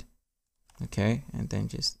point. Okay, and then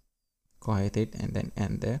just go ahead with it, and then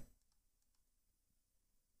end there,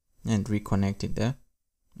 and reconnect it there.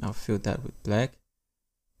 I'll fill that with black,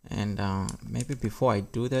 and maybe before I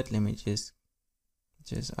do that, let me just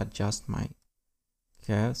adjust my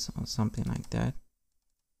curves or something like that.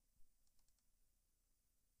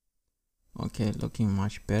 Okay, looking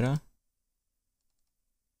much better.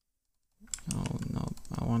 Oh no,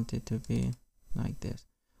 I want it to be like this.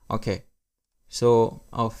 Okay, so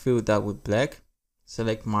I'll fill that with black,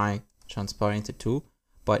 select my transparency tool,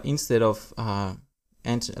 but instead of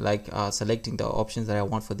selecting the options that I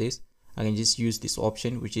want for this, I can just use this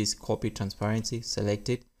option, which is copy transparency, select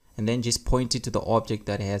it, and then just point it to the object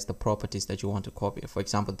that has the properties that you want to copy. For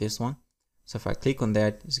example, this one. So if I click on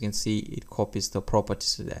that, as you can see, it copies the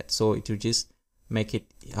properties to that. So it will just make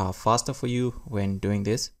it faster for you when doing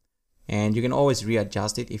this. And you can always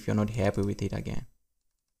readjust it if you're not happy with it again.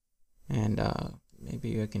 And maybe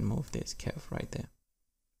you can move this curve right there.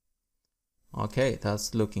 Okay,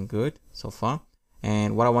 that's looking good so far.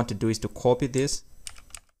 And what I want to do is to copy this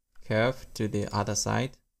curve to the other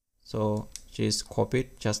side. So just copy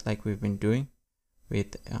it just like we've been doing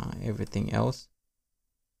with everything else.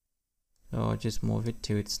 So just move it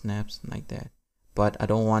till it snaps like that. But I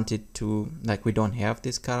don't want it to, like, we don't have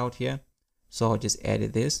this cutout here. So I'll just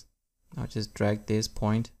edit this. I'll just drag this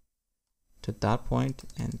point to that point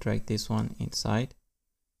and drag this one inside.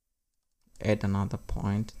 Add another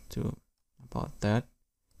point to about that.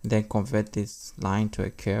 And then convert this line to a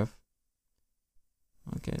curve.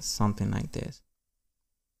 Okay, something like this.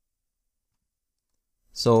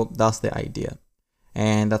 So that's the idea,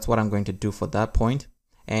 and that's what I'm going to do for that point.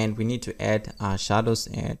 And we need to add shadows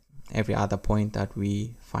at every other point that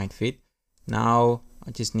we find fit. Now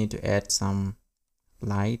I just need to add some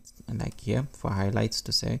light, like here for highlights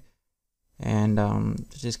to say, and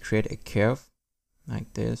just create a curve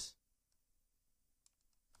like this,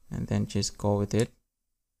 and then just go with it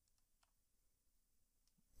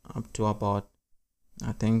up to about,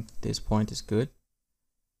 I think this point is good.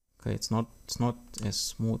 Okay, it's not as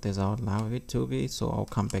smooth as I would allow it to be, so I'll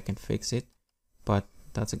come back and fix it, but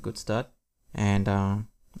that's a good start. And I'll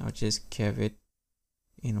just curve it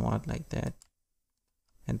inward like that,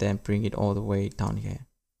 and then bring it all the way down here,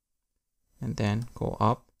 and then go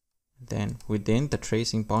up. Then within the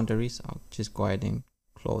tracing boundaries, I'll just go ahead and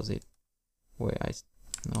close it where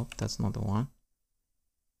nope, that's not the one.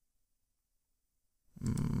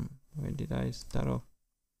 Where did I start off?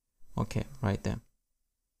 Okay, right there.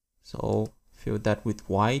 So fill that with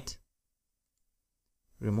white,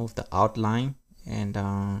 remove the outline, and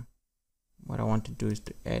what I want to do is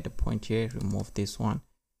to add a point here, remove this one,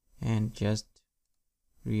 and just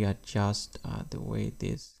readjust the way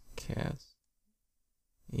this curves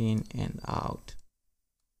in and out.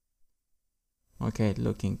 Okay,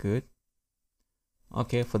 looking good.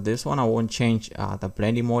 Okay, for this one I won't change the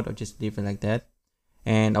blending mode, I'll just leave it like that,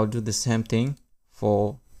 and I'll do the same thing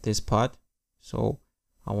for this part. So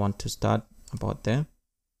I want to start about there,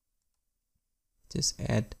 just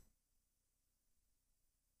add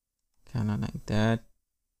kind of like that,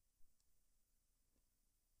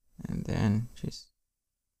 and then just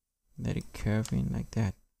let it curve in like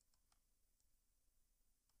that.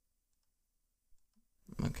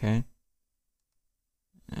 Okay,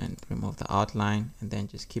 and remove the outline, and then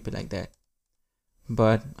just keep it like that.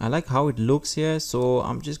 But I like how it looks here, so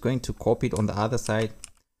I'm just going to copy it on the other side.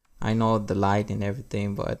 I know the light and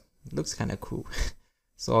everything, but it looks kind of cool.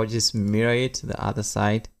 So I'll just mirror it to the other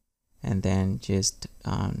side, and then just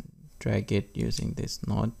drag it using this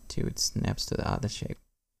node till it snaps to the other shape,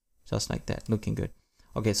 just like that, looking good.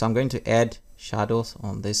 Okay, so I'm going to add shadows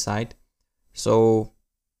on this side. So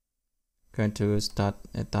I'm going to start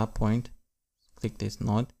at that point, click this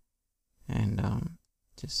node, and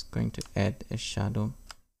just going to add a shadow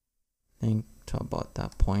link to about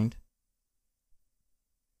that point.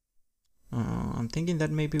 I'm thinking that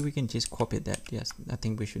maybe we can just copy that. Yes, I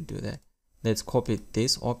think we should do that. Let's copy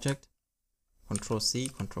this object, Control C,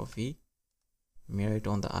 Control V, mirror it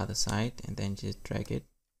on the other side, and then just drag it.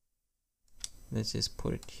 Let's just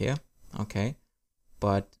put it here. Okay,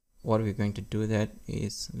 but what we're going to do that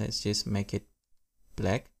is, let's just make it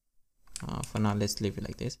black. For now, let's leave it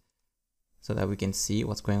like this so that we can see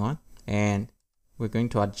what's going on, and we're going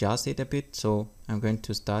to adjust it a bit. So I'm going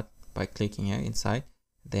to start by clicking here inside,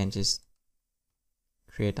 then just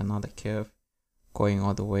create another curve going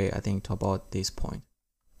all the way, I think, to about this point,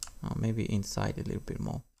 maybe inside a little bit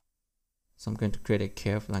more. So I'm going to create a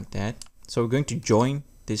curve like that. So we're going to join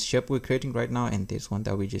this shape we're creating right now and this one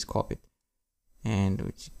that we just copied, and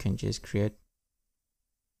we can just create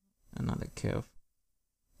another curve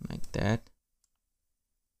like that,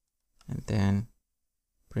 and then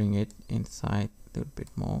bring it inside a little bit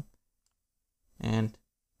more, and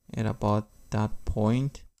at about that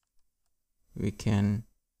point we can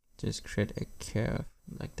just create a curve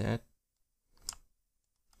like that.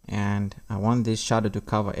 And I want this shadow to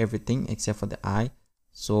cover everything except for the eye,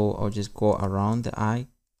 so I'll just go around the eye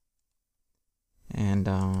and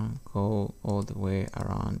go all the way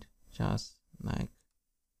around, just like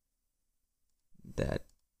that,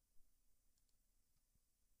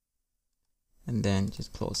 and then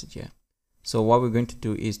just close it here. So what we're going to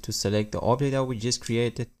do is to select the object that we just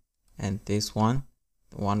created and this one,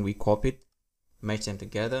 the one we copied, match them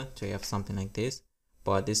together to have something like this,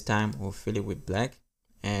 but this time we'll fill it with black.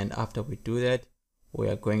 And after we do that, we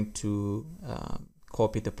are going to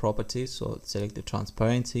copy the properties. So select the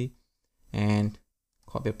transparency and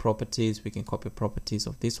copy properties. We can copy properties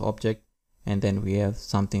of this object, and then we have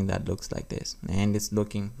something that looks like this, and it's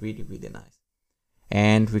looking really, really nice.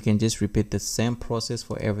 And we can just repeat the same process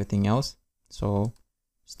for everything else. So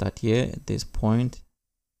start here at this point,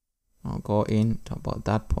 I'll go in to about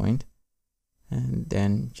that point, and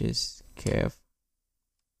then just curve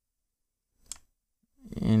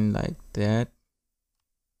in like that,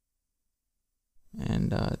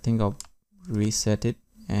 and I think I'll reset it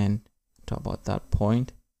and to about that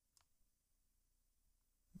point.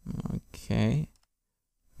 Okay,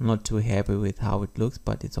 I'm not too happy with how it looks,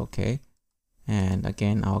 but it's okay. And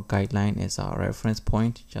again, our guideline is our reference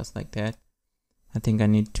point, just like that. I think I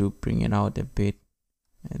need to bring it out a bit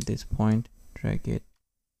at this point, drag it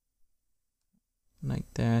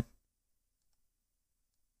like that.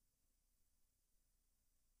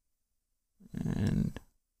 And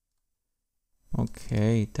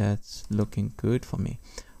okay, that's looking good for me.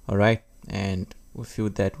 All right, and we'll fill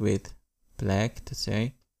that with black to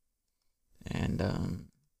say, and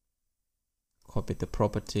copy the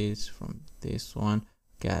properties from this one.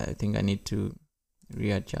 Okay, I think I need to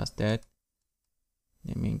readjust that.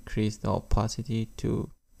 Let me increase the opacity to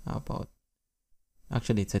about,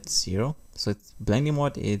 actually it's at 0, so it's blending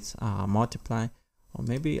mode is multiply, or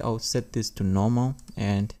maybe I'll set this to normal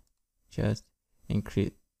and just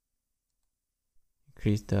increase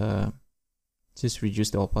the, just reduce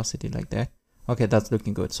the opacity like that. Okay, that's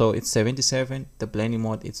looking good. So it's 77, the blending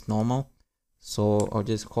mode it's normal, so I'll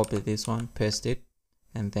just copy this one, paste it,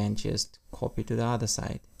 and then just copy to the other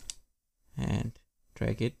side and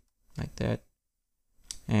drag it like that,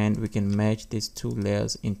 and we can merge these two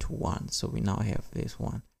layers into one. So we now have this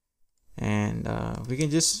one, and we can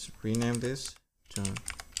just rename this to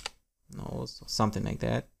nose or something like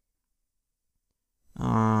that.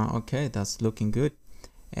 Okay, that's looking good,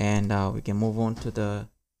 and we can move on to the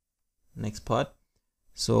next part.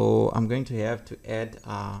 So I'm going to have to add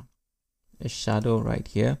a shadow right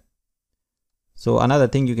here. So another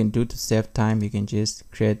thing you can do to save time, you can just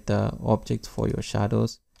create the objects for your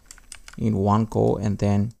shadows in one go and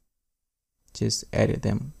then just edit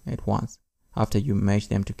them at once after you merge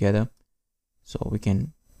them together. So we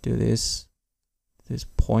can do this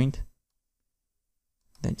point,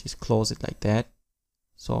 then just close it like that.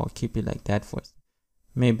 So I'll keep it like that first,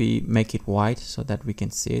 maybe make it white so that we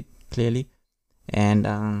can see it clearly, and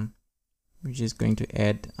we're just going to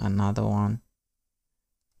add another one.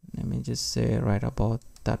 Let me just say right about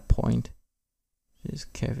that point,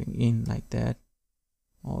 just curving in like that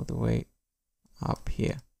all the way up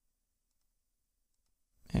here,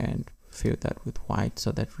 and fill that with white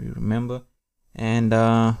so that we remember. And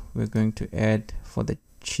we're going to add for the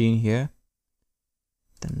chin here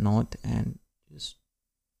the knot, and just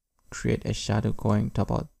create a shadow going to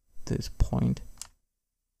about this point,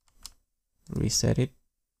 reset it,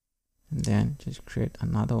 and then just create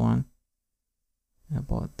another one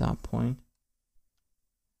about that point,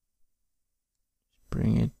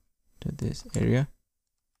 bring it to this area,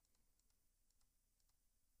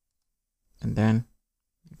 and then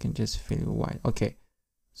you can just fill it white. Okay,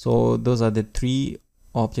 so those are the 3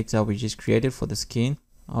 objects that we just created for the skin.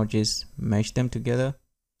 I'll just mesh them together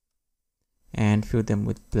and fill them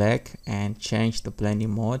with black and change the blending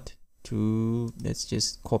mode to, let's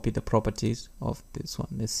just copy the properties of this one.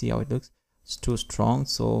 Let's see how it looks. It's too strong,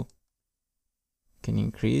 so can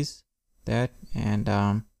increase that, and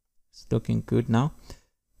it's looking good now.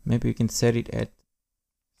 Maybe we can set it at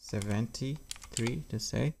 73 to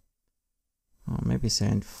say, or maybe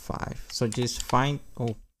 75. So just find,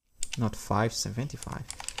 oh, not 75.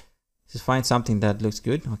 Just find something that looks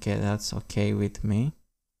good. Okay, that's okay with me.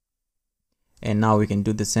 And now we can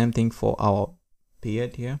do the same thing for our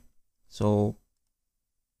beard here. So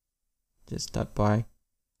just start by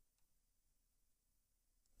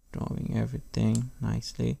drawing everything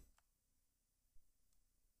nicely.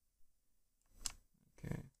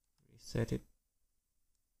 Okay, reset it.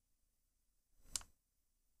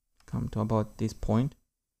 Come to about this point.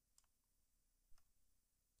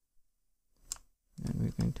 And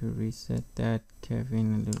we're going to reset that, curve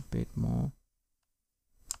in a little bit more.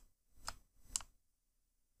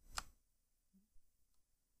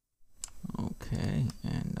 Okay,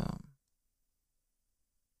 and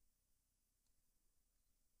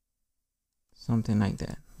something like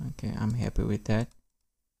that. Okay, I'm happy with that.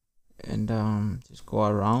 And just go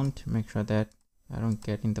around to make sure that I don't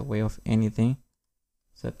get in the way of anything.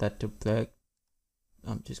 Set that to black.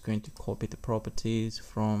 I'm just going to copy the properties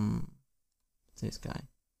from this guy.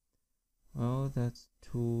 Oh, that's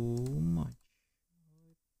too much.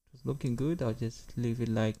 It's looking good. I'll just leave it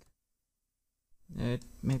like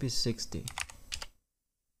maybe 60.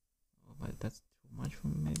 Oh, but that's too much for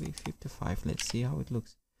maybe 55. Let's see how it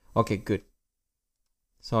looks. Okay, good.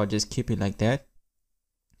 So I'll just keep it like that.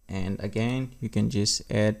 And again, you can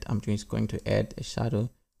just add, I'm just going to add a shadow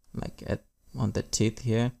like on the teeth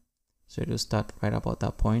here. So it will start right about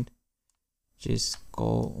that point. Just go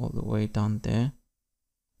all the way down there.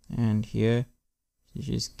 And here, you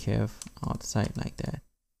just curve outside like that.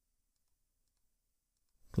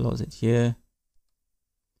 Close it here.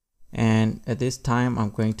 And at this time,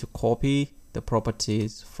 I'm going to copy the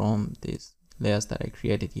properties from these layers that I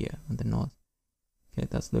created here on the nose. Okay,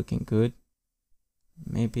 that's looking good.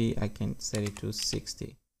 Maybe I can set it to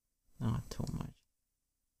 60. Not too much.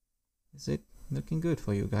 Is it looking good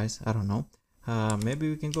for you guys? I don't know. Maybe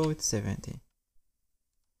we can go with 70.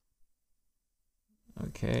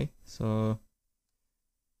 Okay, so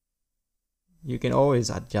you can always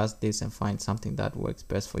adjust this and find something that works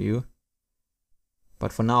best for you,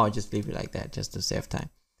 but for now I'll just leave it like that just to save time.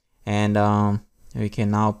 And we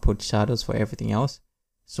can now put shadows for everything else.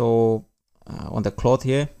 So on the cloth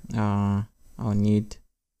here, I'll need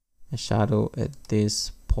a shadow at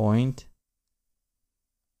this point,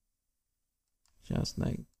 just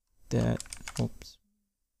like that. Oops,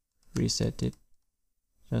 reset it,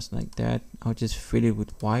 just like that. I'll just fill it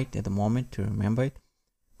with white at the moment to remember it,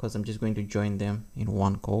 because I'm just going to join them in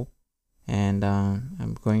one go. And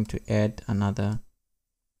I'm going to add another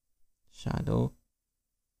shadow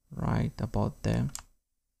right about there.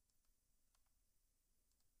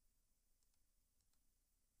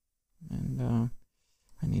 And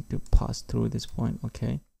I need to pass through this point.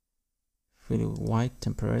 Okay, fill it with white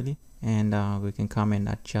temporarily, and we can come and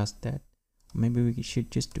adjust that. Maybe we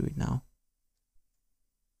should just do it now.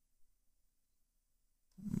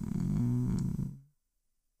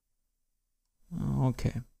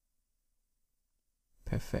 Okay,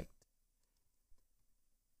 perfect.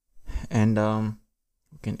 And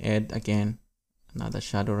we can add again another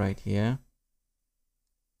shadow right here.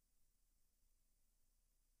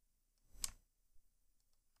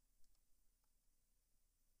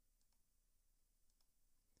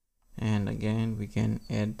 And again we can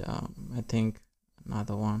add I think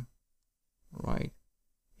another one right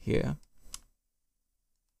here.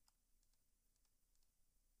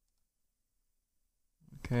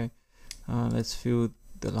 Okay, let's fill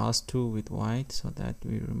the last two with white so that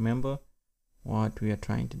we remember what we are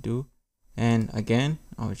trying to do. And again,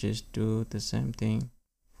 I'll just do the same thing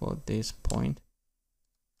for this point,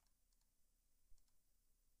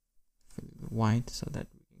 fill it with white so that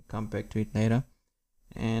we can come back to it later.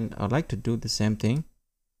 And I'd like to do the same thing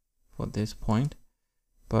for this point,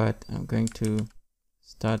 but I'm going to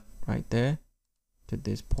start right there to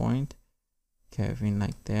this point, curve in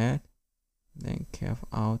like that, then curve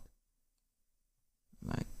out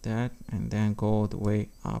like that, and then go all the way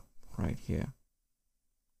up right here,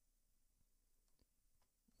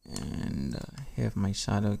 and have my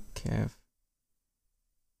shadow curve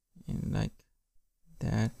in like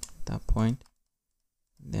that point,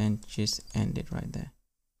 then just end it right there.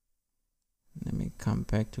 Let me come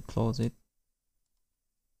back to close it.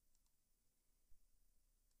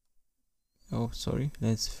 Oh, sorry,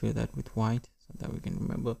 let's fill that with white so that we can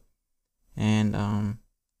remember. And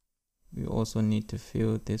we also need to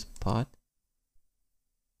fill this part,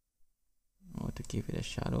 or to give it a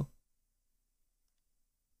shadow.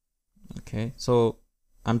 Okay, so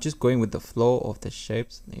I'm just going with the flow of the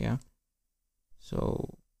shapes. Yeah,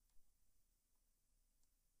 so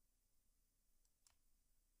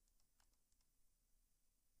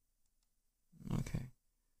okay,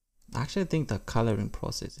 actually I think the coloring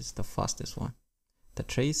process is the fastest one. The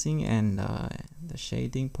tracing and the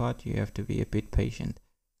shading part, you have to be a bit patient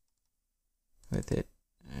with it.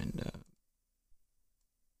 And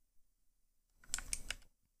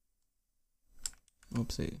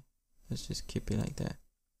oopsie, let's just keep it like that.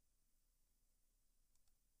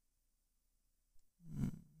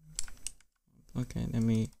 Okay, let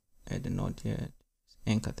me add a node here, just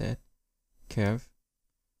anchor that curve.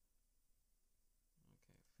 Okay,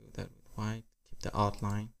 fill that with white, keep the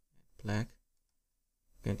outline black.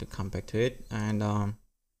 Going to come back to it, and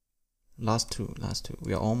last two,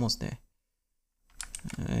 we are almost there.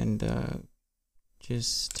 And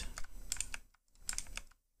just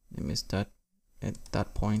let me start at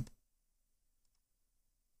that point,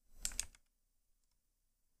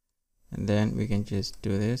 and then we can just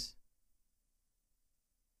do this.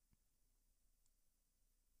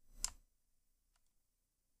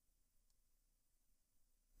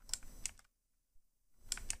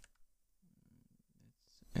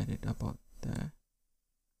 Let's add it about there.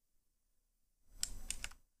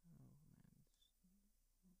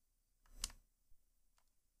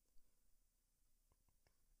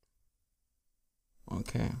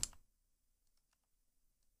 Okay,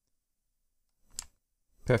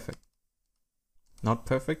 perfect. Not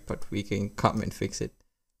perfect, but we can come and fix it.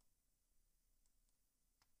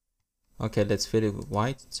 Okay, let's fill it with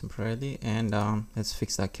white temporarily, and let's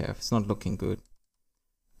fix that curve. It's not looking good,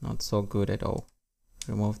 not so good at all.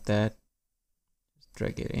 Remove that, just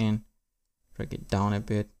drag it in, drag it down a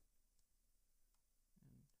bit,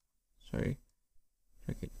 sorry,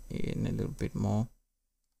 drag it in a little bit more.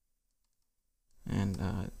 And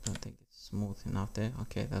I don't think it's smooth enough there.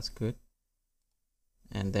 Okay, that's good.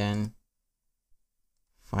 And then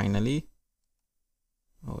finally,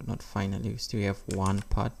 oh, not finally, we still have one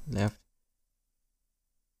part left.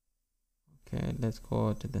 Okay, let's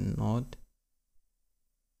go to the node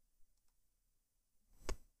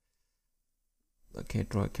Okay,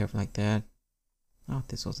 draw a curve like that. Oh,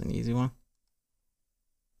 this was an easy one.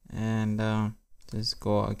 And just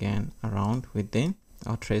go again around within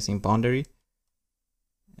our tracing boundary,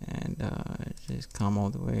 and just come all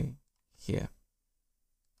the way here.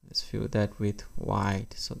 Let's fill that with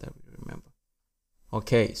white so that we remember.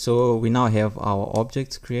 Okay, so we now have our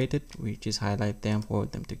objects created. We just highlight them,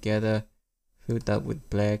 hold them together, fill that with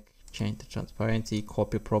black, change the transparency,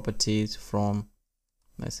 copy properties from,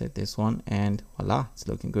 let's say, this one, and voila, it's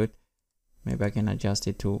looking good. Maybe I can adjust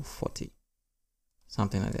it to 40,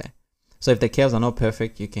 something like that. So if the curves are not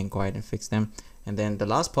perfect, you can go ahead and fix them. And then the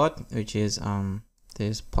last part, which is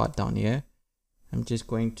this part down here, I'm just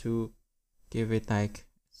going to give it like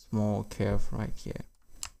small curve right here,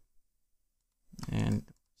 and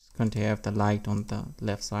it's going to have the light on the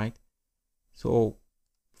left side. So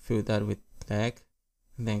fill that with black,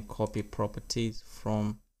 and then copy properties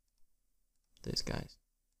from these guys.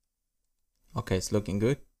 Okay, it's looking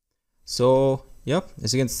good. So yep,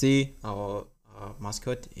 as you can see, our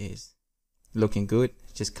mascot is looking good.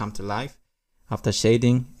 It's just come to life after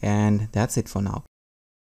shading, and that's it for now.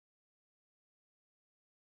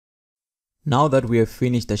 Now that we have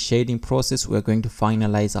finished the shading process, we're going to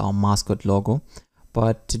finalize our mascot logo.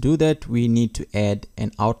 But to do that, we need to add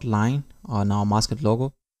an outline on our mascot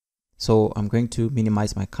logo. So I'm going to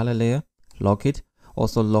minimize my color layer, lock it,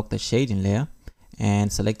 also lock the shading layer,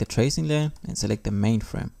 and select the tracing layer and select the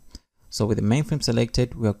mainframe. So with the mainframe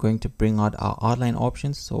selected, we are going to bring out our outline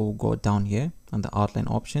options. So we'll go down here on the outline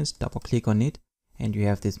options, double click on it, and you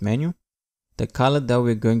have this menu. The color that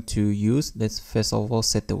we're going to use, let's first of all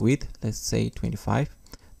set the width, let's say 25.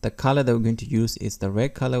 The color that we're going to use is the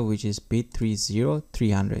red color, which is bit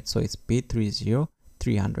 30300. So it's bit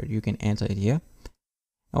 30300. You can enter it here,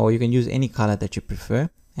 or you can use any color that you prefer,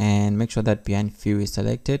 and make sure that behind view is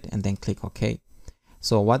selected, and then click OK.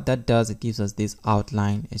 So what that does, it gives us this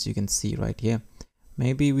outline, as you can see right here.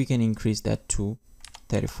 Maybe we can increase that to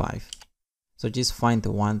 35. So just find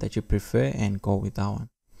the one that you prefer and go with that one.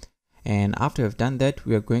 And after we've done that,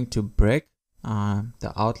 we are going to break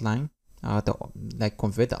the outline,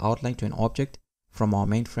 convert the outline to an object from our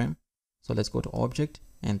mainframe. So let's go to object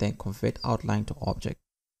and then convert outline to object.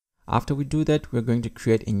 After we do that, we're going to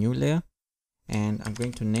create a new layer, and I'm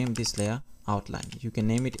going to name this layer outline. You can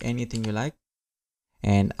name it anything you like.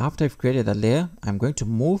 And after I've created a layer, I'm going to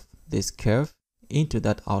move this curve into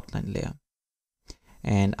that outline layer.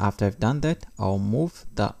 And after I've done that, I'll move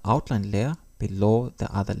the outline layer below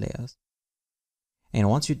the other layers. And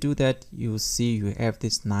once you do that, you'll see you have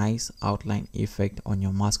this nice outline effect on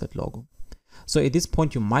your mascot logo. So at this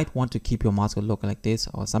point, you might want to keep your mascot logo like this,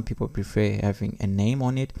 or some people prefer having a name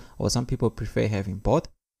on it, or some people prefer having both.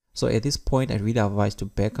 So at this point, I really advise to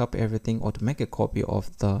back up everything or to make a copy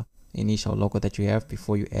of the initial logo that you have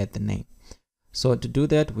before you add the name. So to do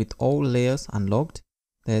that, with all layers unlocked,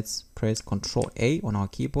 let's press Ctrl A on our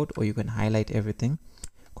keyboard, or you can highlight everything.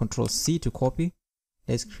 Ctrl C to copy.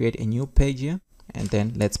 Let's create a new page here, and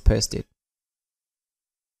then let's paste it.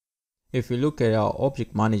 If you look at our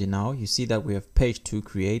object manager now, you see that we have page 2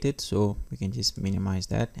 created, so we can just minimize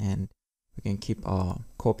that, and we can keep our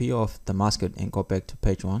copy of the mascot and go back to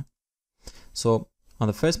page 1. So on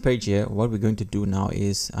the first page here, what we're going to do now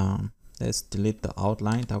is let's delete the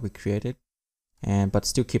outline that we created, but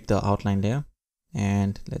still keep the outline layer,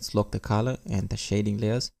 and let's lock the color and the shading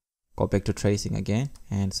layers. Go back to tracing again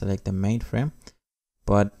and select the mainframe.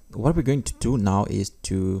 But what we're going to do now is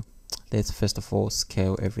to, let's first of all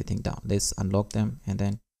scale everything down. Let's unlock them and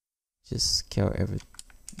then just scale everything.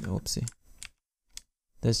 Oopsie.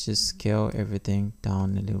 Let's just scale everything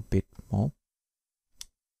down a little bit more.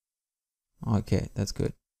 Okay, that's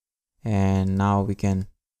good. And now we can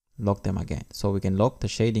lock them again. So we can lock the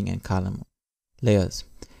shading and color layers.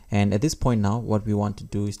 And at this point now, what we want to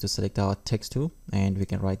do is to select our text tool, and we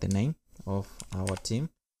can write the name of our team.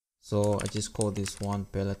 So I just call this one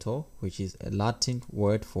Bellator, which is a Latin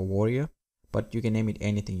word for warrior, but you can name it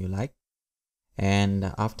anything you like.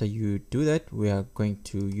 And after you do that, we are going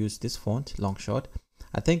to use this font, Longshot.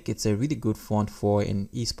 I think it's a really good font for an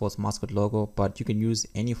esports mascot logo, but you can use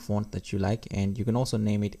any font that you like, and you can also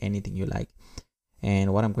name it anything you like.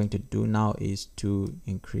 And what I'm going to do now is to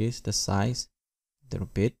increase the size a little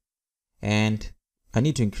bit, and I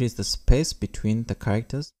need to increase the space between the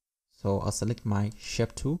characters. So I'll select my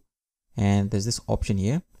shape tool, and there's this option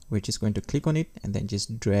here, which is going to click on it and then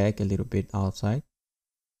just drag a little bit outside.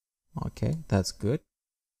 Okay, that's good.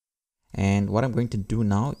 And what I'm going to do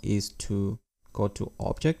now is to go to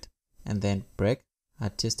object and then break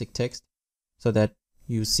artistic text, so that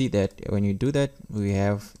you see that when you do that, we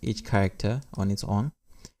have each character on its own,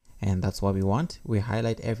 and that's what we want. We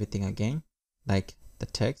highlight everything again, like the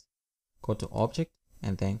text, go to object,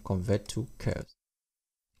 and then convert to curves.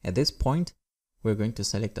 At this point, we're going to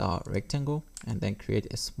select our rectangle and then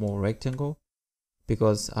create a small rectangle,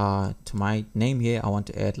 because to my name here I want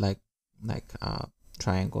to add like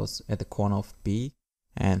triangles at the corner of B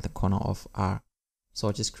and the corner of R. So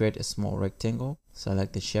I'll just create a small rectangle,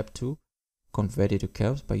 select the shape tool, convert it to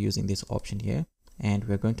curves by using this option here, and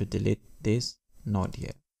we're going to delete this node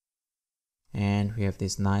here. And we have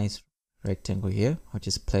this nice rectangle here. I'll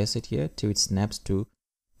just place it here till it snaps to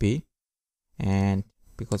B, and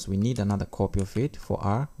because we need another copy of it for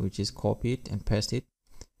R, we just copy it and paste it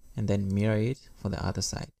and then mirror it for the other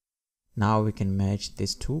side. Now we can merge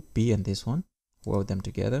these two, B and this one, weld them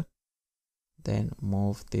together, then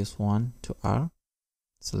move this one to R,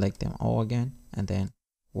 select them all again, and then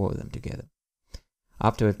weld them together.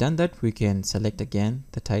 After we've done that, we can select again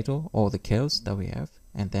the title or the curves that we have,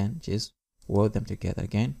 and then just weld them together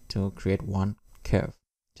again to create one curve,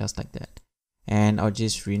 just like that. And I'll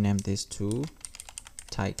just rename this to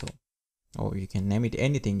title, or you can name it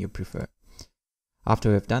anything you prefer.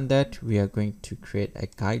 After we've done that, we are going to create a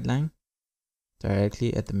guideline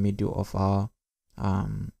directly at the middle of our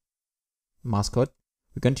mascot.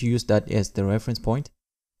 We're going to use that as the reference point.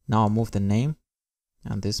 Now I'll move the name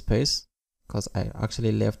and this space, because I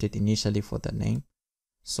actually left it initially for the name.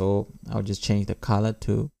 So I'll just change the color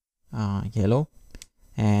to yellow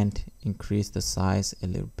and increase the size a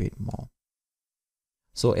little bit more.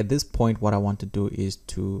 So at this point, what I want to do is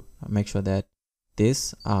to make sure that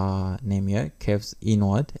this name here curves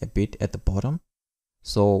inward a bit at the bottom.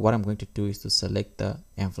 So what I'm going to do is to select the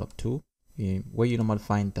envelope tool. Where you normally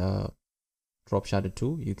find the drop shadow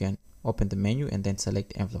tool, you can open the menu and then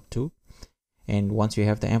select envelope tool. And once you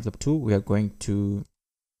have the envelope tool, we are going to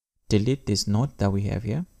delete this node that we have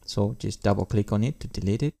here. So just double click on it to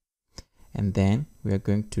delete it. And then we are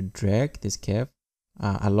going to drag this curve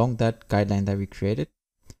along that guideline that we created,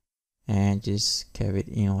 and just curve it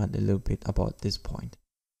inward a little bit about this point.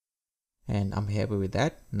 And I'm happy with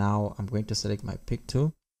that. Now I'm going to select my pick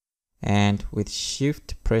tool, and with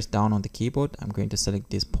shift press down on the keyboard, I'm going to select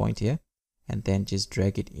this point here and then just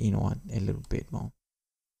drag it inward a little bit more.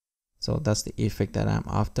 So that's the effect that I'm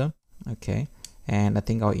after. Okay, and I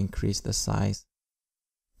think I'll increase the size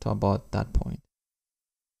to about that point.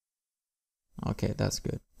 Okay, that's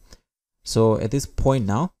good. So at this point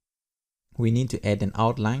now, we need to add an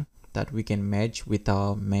outline that we can merge with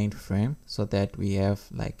our main frame, so that we have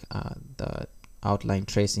like the outline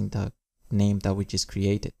tracing the name that we just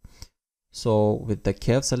created. So with the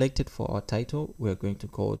curve selected for our title, we're going to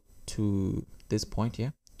go to this point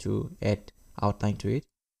here to add outline to it.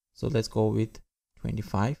 So let's go with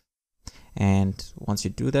 25. And once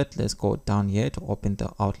you do that, let's go down here to open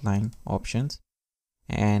the outline options.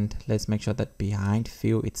 And let's make sure that behind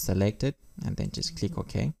fill it's selected, and then just click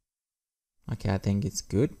OK. Okay, I think it's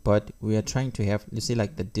good, but we are trying to have, you see,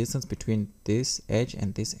 like the distance between this edge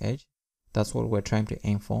and this edge. That's what we're trying to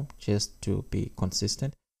aim for, just to be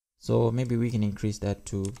consistent. So maybe we can increase that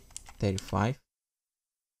to 35.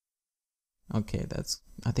 Okay,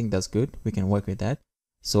 I think that's good. We can work with that.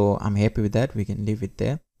 So I'm happy with that. We can leave it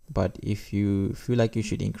there. But if you feel like you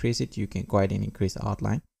should increase it, you can go ahead and increase the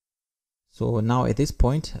outline. So now at this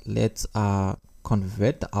point, let's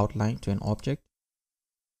convert the outline to an object.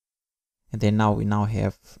 And then now we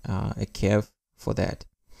have a curve for that.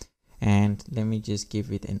 And let me just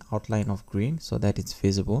give it an outline of green so that it's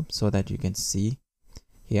visible, so that you can see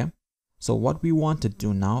here. So what we want to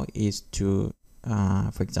do now is to,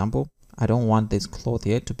 for example, I don't want this cloth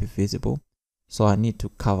here to be visible. So I need to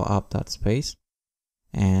cover up that space.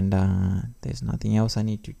 And there's nothing else I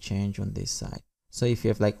need to change on this side. So if you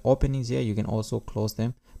have like openings here, you can also close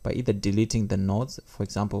them by either deleting the nodes. For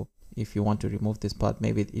example, if you want to remove this part,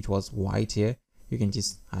 maybe it was white here, you can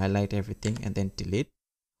just highlight everything and then delete.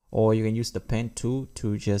 Or you can use the pen tool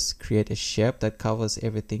to just create a shape that covers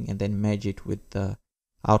everything and then merge it with the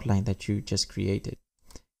outline that you just created.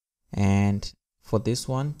 And for this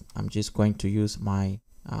one, I'm just going to use my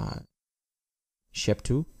shape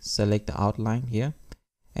tool, select the outline here,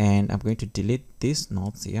 and I'm going to delete these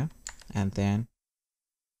nodes here and then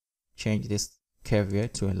change this curve here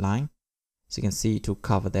to a line. So you can see to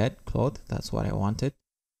cover that cloth, that's what I wanted,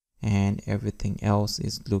 and everything else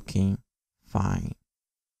is looking fine.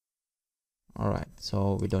 Alright,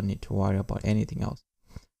 so we don't need to worry about anything else.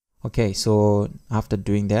 Okay, so after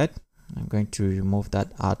doing that, I'm going to remove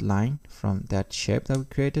that outline from that shape that we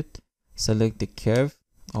created, select the curve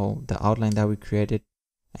or the outline that we created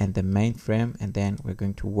and the main frame, and then we're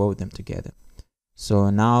going to weld them together. So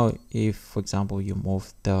now if, for example, you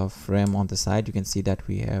move the frame on the side, you can see that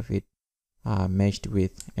we have it meshed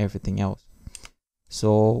with everything else.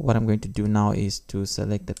 So what I'm going to do now is to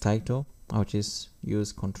select the title. I'll just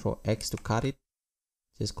use Ctrl X to cut it.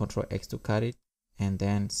 Just Ctrl X to cut it, and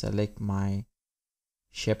then select my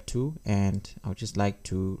shape tool, and I'll just like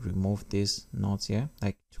to remove these nodes here,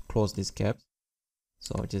 like to close these gaps.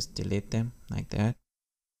 So I'll just delete them like that,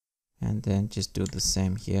 and then just do the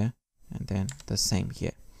same here, and then the same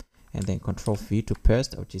here, and then Ctrl V to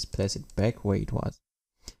paste. I'll just place it back where it was,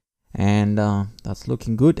 and that's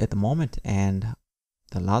looking good at the moment. And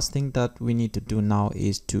the last thing that we need to do now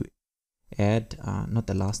is to add, not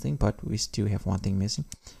the last thing, but we still have one thing missing.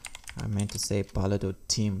 I meant to say Bellator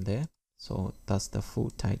team there. So that's the full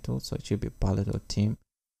title. So it should be Bellator team.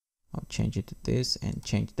 I'll change it to this and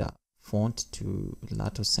change the font to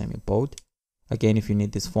Lato Semi Bold. Again, if you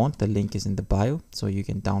need this font, the link is in the bio, so you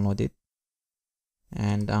can download it.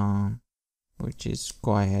 And we'll just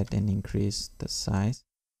go ahead and increase the size.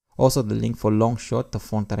 Also, the link for Longshot, the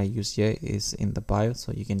font that I use here, is in the bio,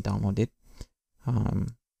 so you can download it.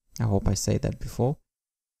 I hope I said that before.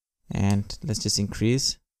 And let's just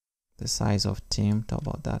increase the size of team to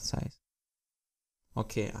about that size.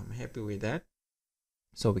 Okay, I'm happy with that.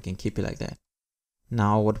 So we can keep it like that.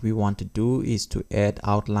 Now what we want to do is to add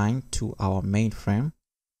outline to our main frame.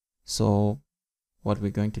 So what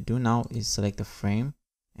we're going to do now is select the frame,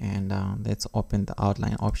 and let's open the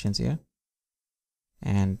outline options here.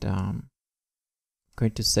 And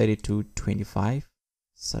going to set it to 25.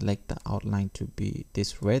 Select the outline to be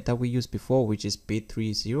this red that we used before, which is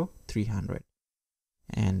B30300.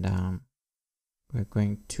 And we're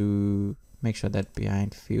going to make sure that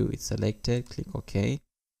behind view is selected. Click OK,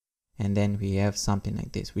 and then we have something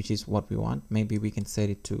like this, which is what we want. Maybe we can set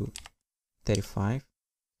it to 35.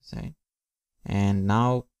 And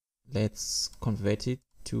now let's convert it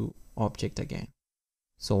to object again.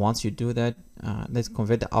 So once you do that, let's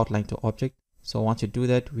convert the outline to object. So once you do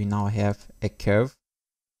that, we now have a curve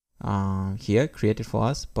here created for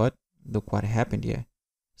us, but look what happened here.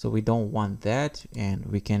 So we don't want that, and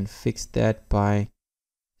we can fix that by,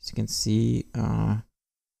 as you can see,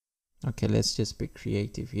 okay, let's just be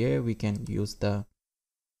creative here. We can use the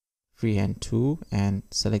freehand tool and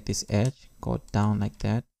select this edge, go down like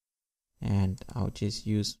that, and I'll just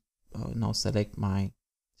use now select my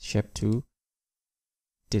shape tool,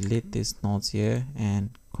 delete these nodes here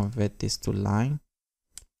and convert this to line.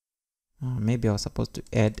 Maybe I was supposed to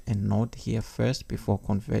add a node here first before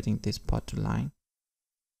converting this part to line.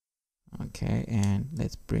 Okay, and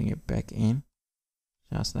let's bring it back in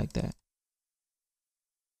just like that.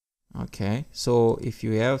 Okay, so if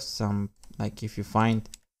you have some, like if you find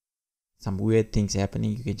some weird things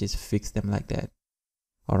happening, you can just fix them like that.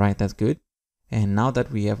 All right, that's good. And now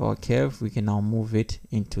that we have our curve, we can now move it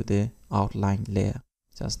into the outline layer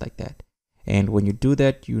just like that. And when you do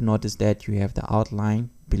that, you notice that you have the outline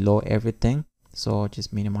below everything. So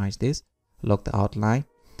just minimize this, lock the outline,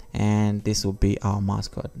 and this will be our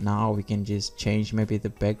mascot. Now we can just change maybe the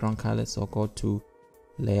background color. So go to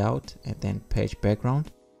layout and then page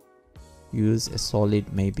background, use a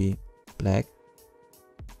solid, maybe black,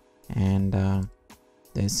 and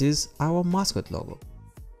this is our mascot logo.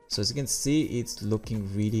 So as you can see, it's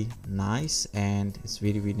looking really nice, and it's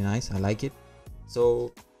really nice. I like it.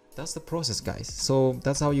 So that's the process, guys. So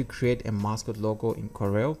that's how you create a mascot logo in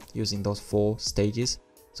Corel using those 4 stages.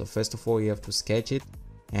 So first of all, you have to sketch it,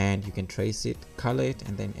 and you can trace it, color it,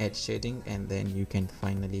 and then add shading, and then you can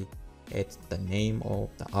finally add the name or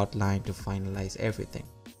the outline to finalize everything.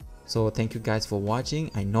 So thank you guys for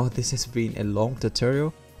watching. I know this has been a long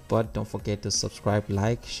tutorial, but don't forget to subscribe,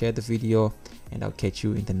 like, share the video, and I'll catch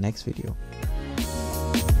you in the next video.